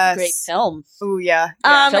 Yes. Great film. Oh yeah.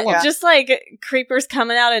 film. Just like creepers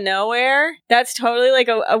coming out of nowhere. That's totally like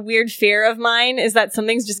a weird fear of mine is that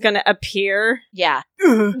something's just going to appear Yeah.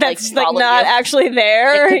 that's follow not you. actually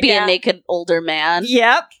there. It could be Yeah. a naked older man.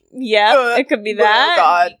 Yep. It could be that. Oh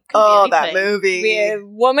God. Could be Oh, that anything. movie. Be a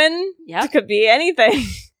woman. Yep. It could be anything.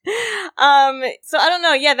 So I don't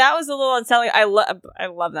know. Yeah, that was a little unsettling. I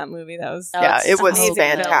love that movie. That was Oh, Yeah, it's it was amazing film.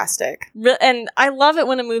 fantastic. and I love it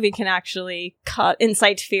when a movie can actually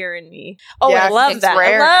incite fear in me. Oh, Yeah, I love it's that.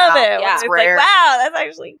 rare I love now. it. Yeah, When it's it's rare. like,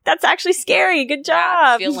 wow, that's actually scary. Good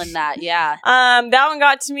Yeah, job. feeling that. Yeah. That one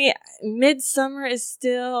got to me. Midsummer is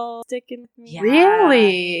still sticking with me. Yeah.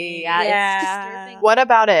 Really? Yeah. Yeah. It's disturbing. What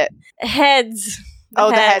about it? Heads. Oh,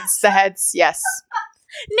 the heads. Yes.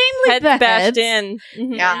 Namely Heads the bashed heads. in.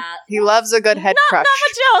 Mhm. Yeah. He loves a good head crush. Not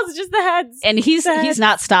much else, just the heads. And he's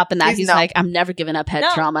not stopping that. He's He's not. like, I'm never giving up head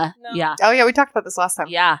No, trauma. no. Yeah. Oh yeah, we talked about this last time.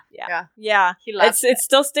 Yeah. Yeah. He loves It's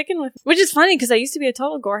still sticking with which is funny because I used to be a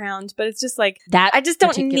total gorehound, but it's just like That I just don't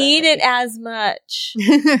particular need thing. it as much.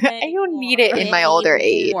 I don't need it in my older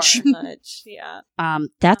Anymore. age. Much. Yeah.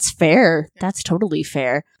 That's fair. That's totally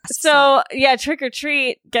fair. So yeah, Trick or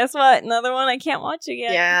Treat. Guess what? Another one I can't watch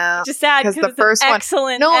again. Yeah. Just sad 'Cause because the first one-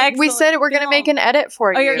 excellent. No, we excellent said we're gonna film. make an edit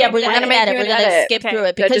for you. Oh, you're Yeah, we're gonna gonna make edit. you We're an gonna edit. skip Okay. through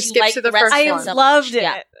it Yeah, because just you skip like to the the rest first of I them one. so loved much. it.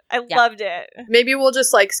 Yeah. I Yeah. loved it. Maybe we'll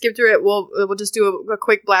just like skip through it. We'll just do a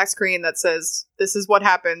quick black screen that says this is what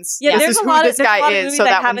happens. Yeah, this there's is a who lot of- this there's a lot guy of is, movies so I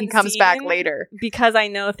that when he haven't comes back seen. later. Because I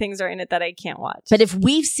know things are in it that I can't watch. But if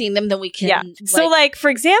we've seen them, then we can yeah. So like for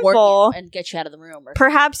warn example, you and get you out of the room. Or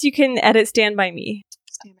perhaps you can edit Stand By Me.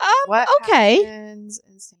 What okay. happens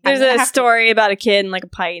in St. There's I'm gonna a have to- story about a kid in like a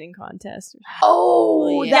pie eating contest.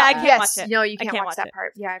 Oh, Yeah, I can't watch it. No, you I can't can't watch watch that it.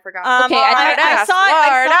 part. Yeah, I forgot. Okay, I saw it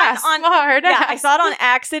on I I saw it on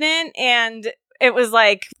accident, and it was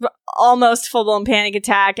like almost full blown panic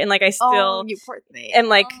attack, and like I still you poor thing. am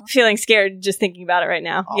like feeling scared just thinking about it right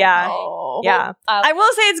now. Oh, Yeah. no. Yeah. I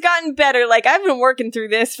will say it's gotten better. Like I've been working through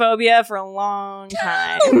this phobia for a long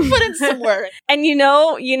time. Put in some work. And you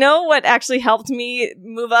know what actually helped me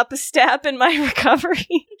move up a step in my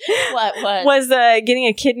recovery What? was getting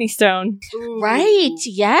a kidney stone. Right.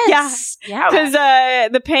 Yes. Yeah. Because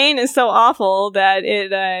the pain is so awful that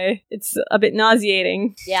it's a bit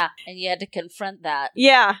nauseating. Yeah. And you had to confront that.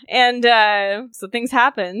 Yeah, and so things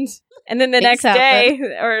happened. And then the Things next day,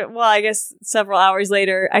 or well, I guess several hours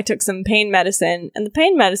later, I took some pain medicine, and the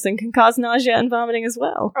pain medicine can cause nausea and vomiting as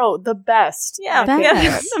well. Oh, the best. Yeah, Best.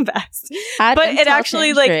 yeah, it's the best. Add But it insult to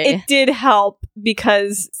actually, like, injury. it did help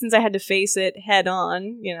because since I had to face it head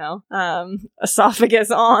on,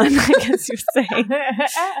 esophagus on, I guess you're saying,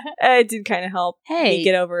 it did kind of help Hey. me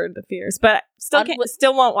get over the fears. But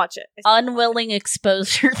still won't watch it. Unwilling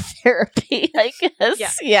exposure therapy, I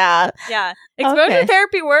guess. Yeah. Yeah. Exposure Okay.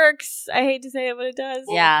 therapy works. I hate to say it, but it does.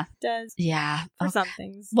 Yeah. It does. Yeah. For Okay. some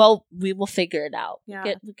things. Well, we will figure it out. Yeah.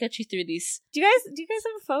 We'll get you through these. Do you guys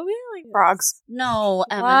have a phobia? Like Frogs. No,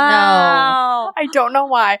 Emma, wow. I don't know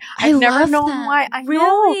why. I I've never love known them. why. I know.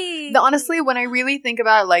 Really? Honestly, when I really think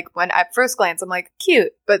about it, like when at first glance, I'm like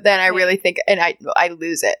cute, but then I really think, and I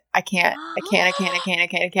lose it. I can't.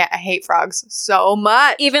 I hate frogs so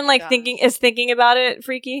much. Even like Yeah. thinking about it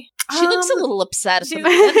freaky? She looks a little upset. She's At a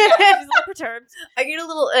the little perturbed. I get a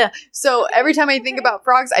little. So every time I think about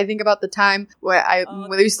frogs, I think about the time when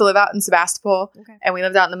we used to live out in Sebastopol, and we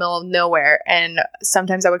lived out in the middle of nowhere. And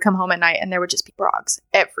sometimes I would come home at night, and there would just be frogs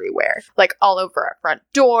everywhere, like all over our front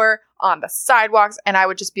door, on the sidewalks, and I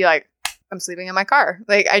would just be like, I'm sleeping in my car.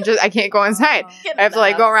 Like I can't go inside. I have to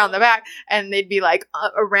like go around the back, and they'd be like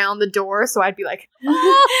around the door. So I'd be like, like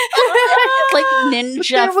But ninja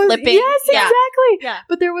there was- flipping. Yes, Yeah. exactly. Yeah.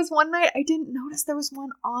 But there was one night I didn't notice there was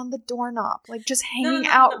one on the doorknob, like just hanging no,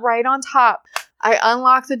 out no. right on top. I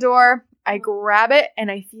unlock the door, I grab it, and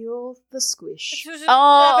I feel the squish.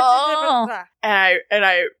 Oh. And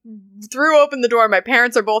I threw open the door. My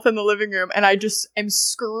parents are both in the living room, and I just am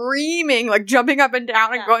screaming, like jumping up and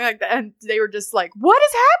down and going like that. And they were just like, "What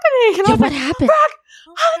is happening?" And Yeah, I'm what like, happened?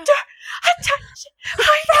 "Frog, I touched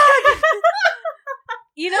it.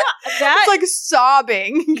 You know that It's like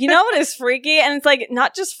sobbing. you know what is freaky? And it's like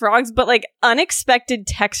not just frogs, but like unexpected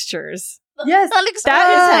textures. Yes, That is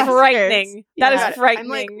Ah. frightening. That Yeah. is frightening.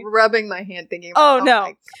 I'm like rubbing my hand, thinking, Oh, about, no. my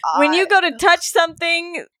God. When you go to touch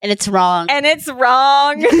something And it's wrong. and it's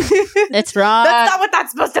wrong, It's wrong. That's not what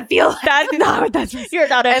that's supposed to feel like. that's not what that's. You're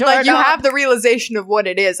not a And like you doorknob. have the realization of what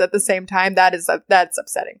it is at the same time. That's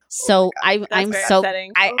upsetting. So That's I'm very so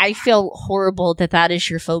upsetting. I feel horrible that is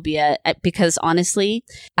your phobia because honestly,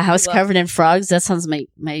 a house love- covered in frogs, that sounds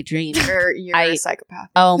my dream. You're I- a psychopath.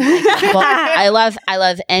 Oh my god! Well, I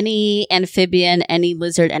love any amphibian, any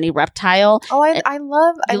lizard, any reptile. Oh, I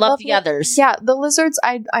love the others. Yeah, the lizards.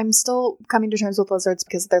 I'm still coming to terms with lizards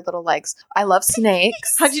because of their little legs. I love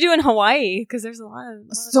snakes. How'd you do in Hawaii? Because there's a lot of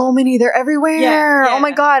So many, they're everywhere. Yeah, Oh my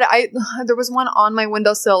yeah. god, there was one on my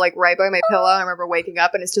windowsill, like right by my pillow. I remember waking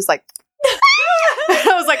up and it's just like,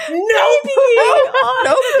 I was like,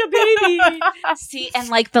 no, baby. See, and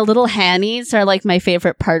like the little hannies are like my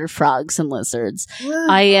favorite part of frogs and lizards.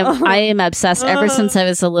 I am obsessed ever since I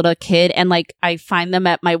was a little kid, and like I find them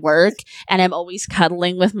at my work, and I'm always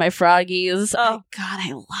cuddling with my froggies. Oh. God,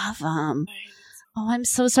 I love them. Oh, I'm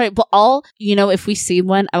so sorry. But if we see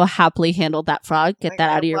one, I will happily handle that frog. Get that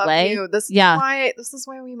out of your way. This Yeah. is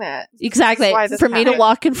why we met. Exactly. This is why this For me to happened.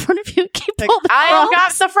 walk in front of you, and keep Like, all the I frogs.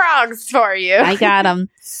 got the frogs for you. I got them.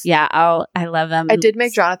 Yeah. I love them. I did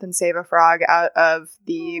make Jonathan save a frog out of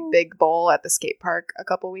the big bowl at the skate park a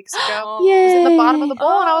couple weeks ago. Oh. It was in the Yay. bottom of the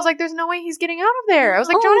bowl, and I was like, "There's no way he's getting out of there." I was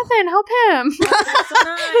like, Oh. "Jonathan, help him!"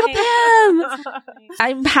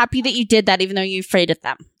 I'm happy that you did that, even though you're afraid of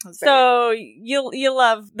them. So you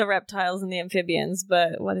love the reptiles and the amphibians,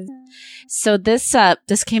 but what is? So this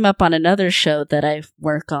came up on another show that I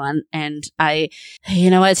work on, and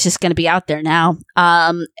it's just going to be out there now.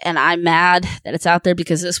 And I'm mad that it's out there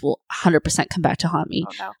because this will 100% come back to haunt me.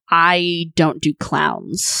 Oh, no. I don't do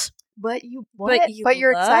clowns. But you're love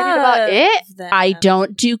excited about it. them. I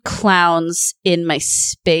don't do clowns in my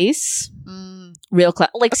space. Real clown,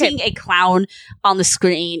 like Okay. seeing a clown on the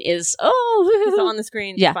screen is It's on the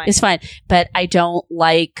screen. yeah, fine. it's fine. But I don't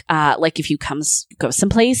like if you go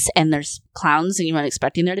someplace and there's clowns and you weren't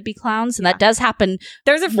expecting there to be clowns. And that does happen.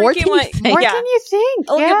 There's a more freaky than one. you think. More than you think.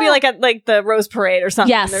 Oh, it could be like at like the Rose Parade or something.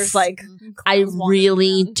 Yes. There's like I clowns wandering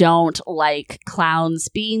really around. don't like clowns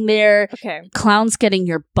being there. Okay. Clowns getting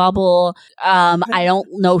your bubble. I don't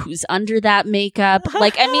know who's under that makeup.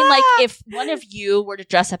 Like, I mean, like, if one of you were to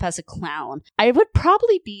dress up as a clown, I would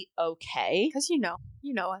probably be okay, Because you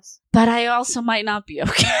know us. but I also might not be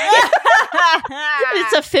okay.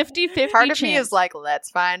 It's a 50-50 Part of chance. me is like, let's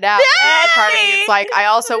find out. And part of me is like, I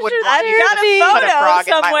also wouldn't want I've you got to a put a photo frog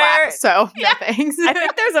in my somewhere. lap. So, no thanks. I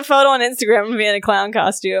think there's a photo on Instagram of me in a clown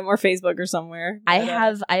costume or Facebook or somewhere. I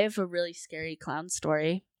have a really scary clown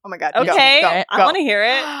story. Oh my God. Okay, Go. I want to hear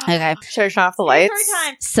it. Okay. Should I turn off the lights? Story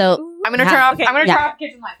time. So Ooh. I'm going to turn off. Okay. I'm going to Yeah. turn off the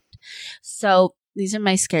kitchen light. So these are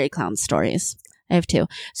my scary clown stories. I have two.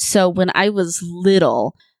 So when I was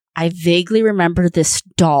little, I vaguely remember this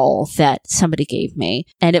doll that somebody gave me,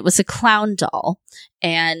 and it was a clown doll,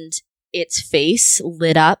 and its face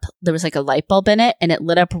lit up. There was like a light bulb in it, and it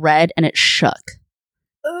lit up red, and it shook.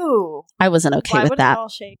 Ooh. I wasn't okay Why with would that it all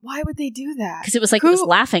shake? Why would they do that? because it was like it was Who-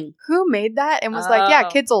 laughing. Who made that and was like, yeah,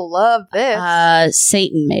 kids will love this?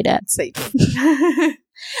 Satan made it. Satan.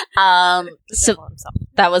 So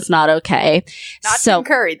that was not okay. Not so Tim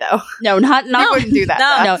Curry, though. no, not He wouldn't do that.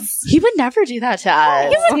 No, to No, us. he would never do that to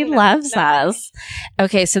us. He wouldn't. loves No. us.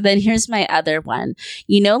 Okay, so then here's my other one.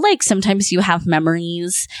 You know, like sometimes you have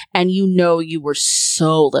memories and you know you were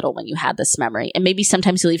so little when you had this memory. And maybe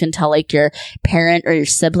sometimes you'll even tell like your parent or your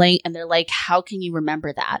sibling and they're like, how can you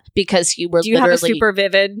remember that? Because you were Do you have literally a super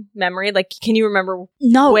vivid memory? Like, can you remember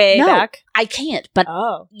no, way no, back? I can't, but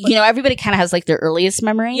Oh. you know, everybody kind of has like their earliest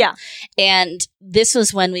memory. Yeah. And this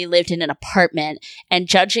was when we lived in an apartment. And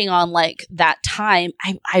judging on like that time,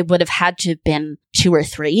 I would have had to have been 2 or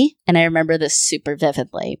 3. And I remember this super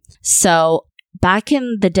vividly. So back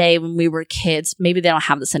in the day when we were kids, maybe they don't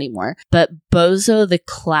have this anymore, but Bozo the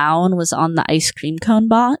Clown was on the ice cream cone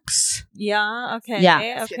box. Yeah. Okay.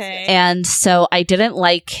 Yeah. Okay. And so I didn't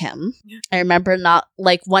like him. I remember not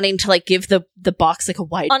like wanting to like give the box like a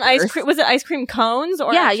wide On ice berth. cream, was it ice cream cones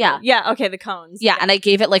or? Yeah, actual- yeah. Yeah. Okay. The cones. Yeah, and I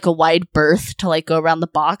gave it like a wide berth to like go around the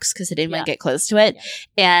box because I didn't want Yeah. to get close to it.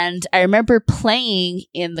 Yeah. And I remember playing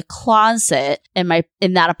in the closet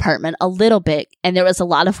in that apartment a little bit, and there was a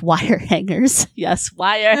lot of wire hangers. Yes,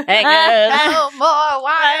 wire hangers. No more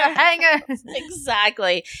wire hangers.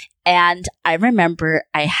 Exactly. And I remember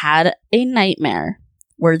I had a nightmare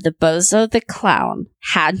where the Bozo the Clown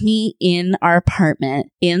had me in our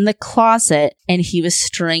apartment in the closet and he was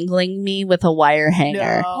strangling me with a wire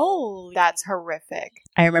hanger. No. That's horrific.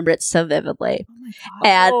 I remember it so vividly. Oh my God.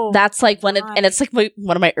 And Oh, that's like one of, God. and it's like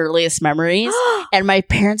one of my earliest memories. And my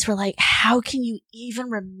parents were like, how can you even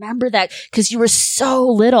remember that? Because you were so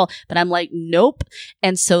little. But I'm like, nope.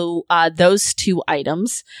 And so those 2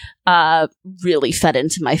 items really fed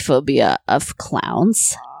into my phobia of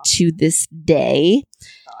clowns to this day.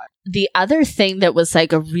 The other thing that was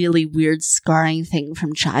like a really weird scarring thing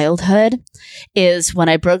from childhood is when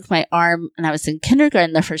I broke my arm and I was in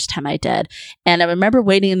kindergarten the first time I did. And I remember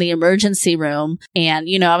waiting in the emergency room and,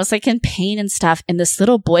 you know, I was like in pain and stuff. And this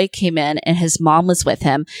little boy came in and his mom was with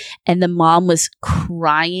him and the mom was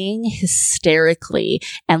crying hysterically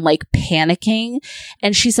and like panicking.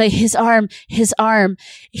 And she's like, his arm,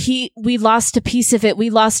 we lost a piece of it.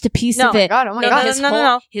 We lost a piece No. of it. God, oh my No, God.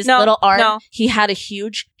 no, His no. little arm, No. he had a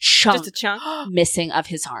huge chunk Just a chunk. missing of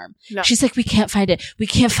his arm. No. She's like, we can't find it. We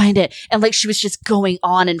can't find it. And like she was just going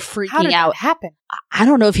on and How freaking did out. that happen? I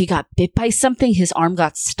don't know if he got bit by something. His arm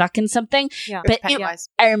got stuck in something. Yeah. But Pennywise.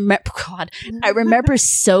 I remember, God, I remember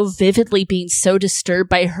so vividly being so disturbed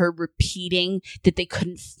by her repeating that they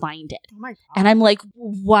couldn't find it. Oh my God. And I'm like,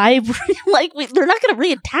 why? Like, they're not going to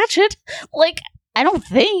reattach it. Like, I don't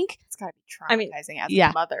think. It's got to be I mean, traumatizing as yeah.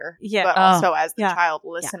 a mother. Yeah. But Oh. also as the Yeah. child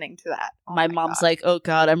listening to that. Oh My mom's God. like, oh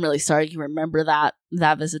God, I'm really sorry you remember that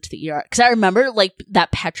visit to the ER. Because I remember like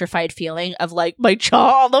that petrified feeling of like my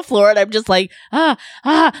jaw on the floor and I'm just like,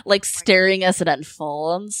 like staring as it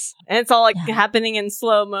unfolds. And it's all like Yeah. happening in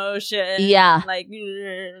slow motion. Yeah. Like,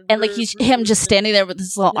 And like him just standing there with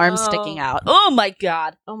his little arm No. sticking out. Oh my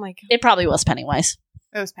God. Oh my God. It probably was Pennywise.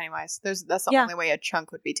 It was Pennywise. That's the Yeah. only way a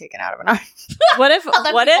chunk would be taken out of an arm. What if,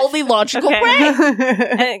 That's what the if, only logical Okay.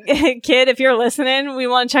 way. kid, if you're listening, we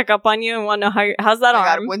want to check up on you and want to know how's that Oh my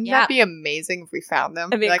God, arm? wouldn't Yeah. that be amazing if we found them?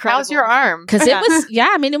 That'd be Be like, how's your incredible. arm? Because Yeah. it was, yeah,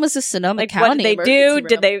 I mean, it was a Sonoma Like, County what did they emergency do?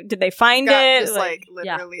 room. Did they find Got it? just like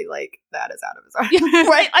literally like that is out of his arm. Yeah,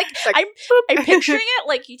 right? Like, It's like, I'm picturing it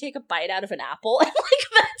like you take a bite out of an apple and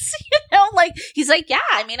like that's, you know, like he's like, yeah,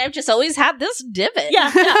 I mean, I've just always had this divot.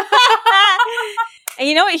 Yeah. And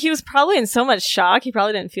you know what? He was probably in so much shock, he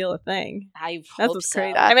probably didn't feel a thing. I That's hope what's so.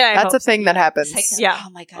 crazy. That's a thing that happens. Yeah. Oh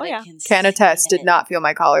my god, Oh, yeah. I can Can attest, see did not feel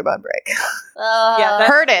my collarbone break. Yeah, that's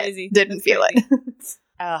Heard it, crazy. didn't feel it.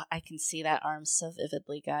 Oh, I can see that arm so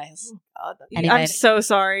vividly, guys. Anyway. I'm so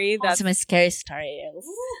sorry. That's That's my scary story.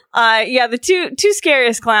 yeah, the two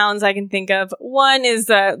scariest clowns I can think of. One is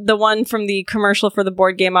the one from the commercial for the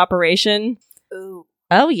board game Operation. Ooh,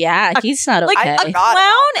 Oh yeah, he's not Like okay. a forgot clown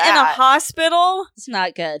about in a that. hospital. It's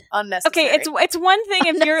not good. unnecessary. Okay, it's one thing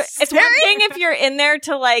if you're in there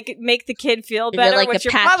to like make the kid feel If you're better, like a which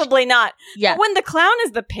you're patch- probably not. Yeah, But when the clown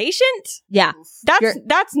is the patient, yeah.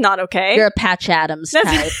 that's not okay. You're a Patch Adams type.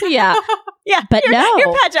 That's- Yeah, yeah, but no.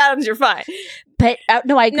 you're Patch Adams. You're fine. but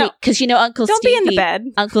no, I agree No. because Uncle Don't Stevie. be in the bed.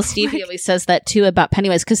 Uncle Stevie always says that too about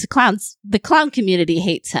Pennywise because the clown community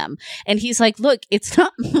hates him, and he's like, "Look, it's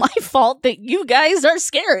not my fault that you guys are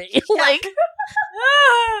scary. Like,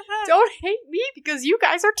 Don't hate me because you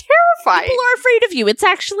guys are terrifying. people are afraid of you. It's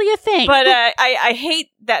actually a thing." But I hate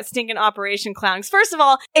that stinking Operation Clown. 'Cause first of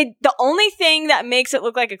all, the only thing that makes it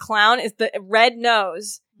look like a clown is the red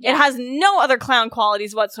nose. Yeah. It has no other clown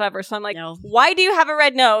qualities whatsoever. So I'm like, No. why do you have a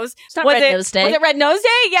red nose? It's not Red Nose Day. Was it Red Nose Day?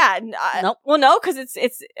 Yeah. Nope. Well, no, because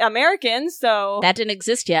it's American. So That didn't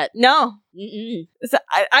exist yet. no. Mm-mm. So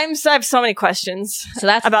I have so many questions So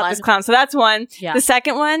that's about one. this clown. So that's one. Yeah. The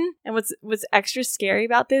second one, and what's extra scary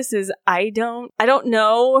about this is I don't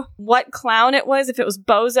know what clown it was, if it was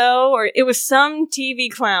Bozo or it was some TV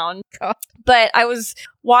clown. God. But I was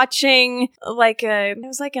watching it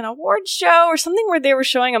was like an award show or something where they were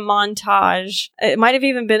showing a montage. It might have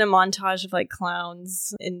even been a montage of like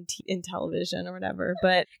clowns in television or whatever.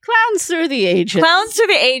 But Clowns through the ages. clowns through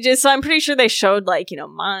the ages. So I'm pretty sure they showed like,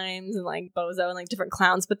 mimes and like Bozo and like different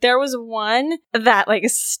clowns. But there was one that like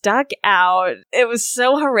stuck out. It was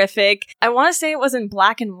so horrific. I want to say it was in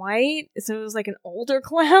black and white. So it was like an older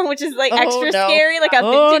clown, which is like Oh, extra no. scary, like a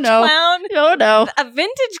Oh, vintage no. clown. Oh no. A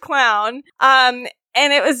vintage clown.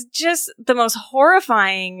 And it was just the most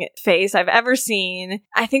horrifying face I've ever seen.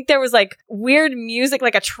 I think there was like weird music,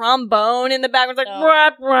 like a trombone in the background, like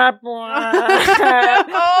wah, wah,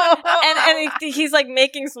 wah. and he's like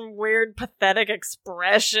making some weird pathetic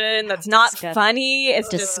expression that's not Disgusting. funny. It's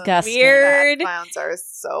just Disgusting. weird. Clowns are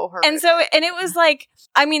so horrific. And it was like,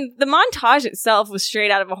 I mean, the montage itself was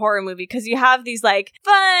straight out of a horror movie because you have these like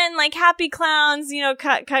fun, like happy clowns,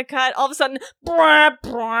 cut. All of a sudden,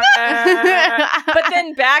 but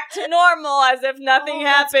then back to normal as if nothing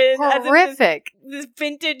happened. As if horrific. this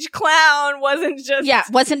vintage clown wasn't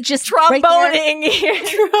just Wasn't just right there tromboning here.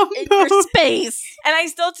 in your space. And I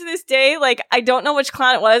still to this day, like, I don't know which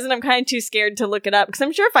clown it was, and I'm kind of too scared to look it up. Because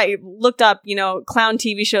I'm sure if I looked up, clown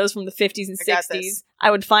TV shows from the 50s and I got 60s, this. I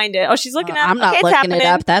would find it. Oh, she's looking at it. I'm not Okay, it's looking happening. it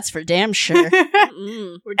up. That's for damn sure.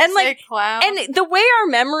 Mm-mm. Would And, you like- say clown? And the way our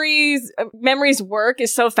memories work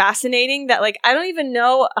is so fascinating that, like, I don't even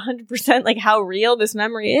know 100% like how real this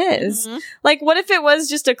memory is. Mhm. Like, what if it was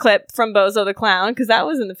just a clip from Bozo the Clown? Because that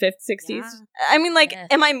was in the 50s, 60s. Yeah. I mean, like, Yes.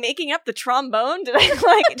 am I making up the trombone? Did I Think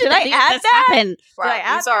add this that? happened? wow, did I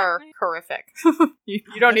add these are that? horrific. you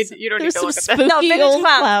don't need to There's look some at this. No, spooky vintage old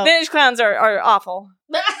clowns. clown. Vintage clowns are awful.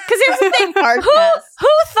 Because here's the thing: Hard who pass.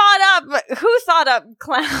 who thought up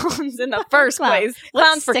clowns in the first Clown. place? Let's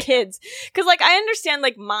Clowns for stick- kids. Because like I understand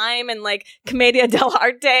like mime and like commedia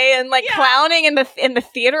dell'arte and like clowning in the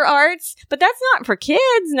theater arts, but that's not for kids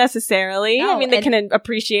necessarily. No, I mean, they and- can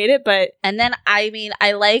appreciate it, but And then, I mean,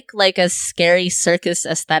 I like a scary circus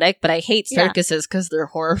aesthetic, but I hate Yeah. circuses because they're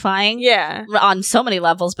horrifying. yeah. On so many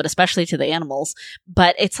levels, but especially to the animals.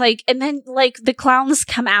 But it's like, and then like the clowns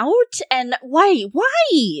come out, and why?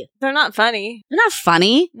 They're not funny. They're not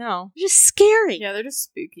funny. No. They're just scary. Yeah, they're just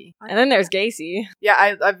spooky. And then there's Gacy. Yeah,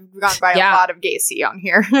 I've gone by Yeah. a lot of Gacy on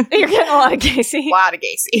here. You're getting a lot of Gacy. a lot of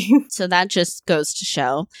Gacy. So that just goes to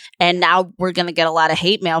show. And now we're gonna get a lot of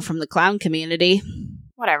hate mail from the clown community.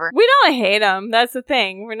 Whatever. We don't hate them. That's the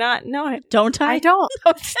thing. We're not. No. Don't I? I don't.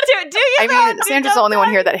 do you? I though? mean, Sandra's the only one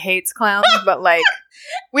here that hates clowns, but like,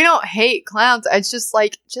 we don't hate clowns. It's just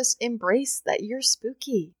like, just embrace that you're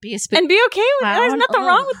spooky. Be a spook- And be okay with it. There's Clown? nothing Oh.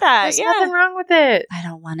 wrong with that. There's Yeah. nothing wrong with it. I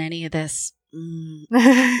don't want any of this.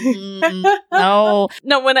 No.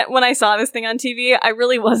 No, when I saw this thing on TV, I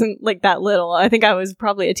really wasn't like that little. I think I was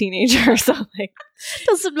probably a teenager. So like,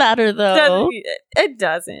 Doesn't matter though. it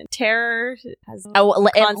doesn't. Terror has no Oh,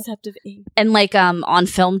 and- concept of age. And like on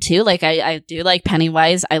film too, like I do like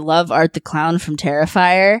Pennywise. I love Art the Clown from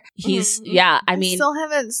Terrifier. He's Mhm. yeah, I mean, still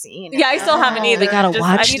haven't seen it. Yeah, I still haven't either. we gotta Just-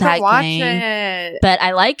 watch I need that to watch game. it. But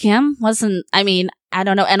I like him. I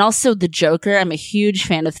don't know. And also the Joker. I'm a huge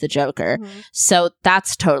fan of the Joker. Mhm. So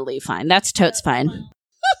that's totally fine. That's totes fine.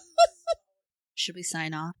 Should we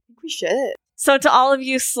sign off? I think we should. So to all of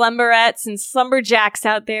you slumberettes and slumberjacks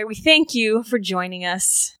out there, we thank you for joining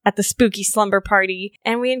us at the spooky slumber party.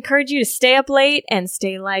 And we encourage you to stay up late and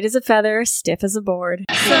stay light as a feather, stiff as a board.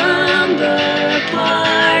 Slumber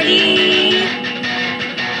party.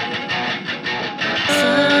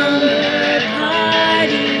 Slumber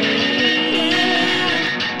party.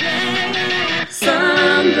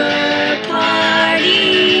 Slumber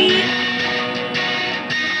party.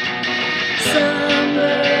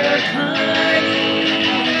 Slumber party.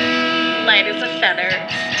 Light as a feather,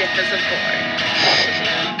 stiff as a board.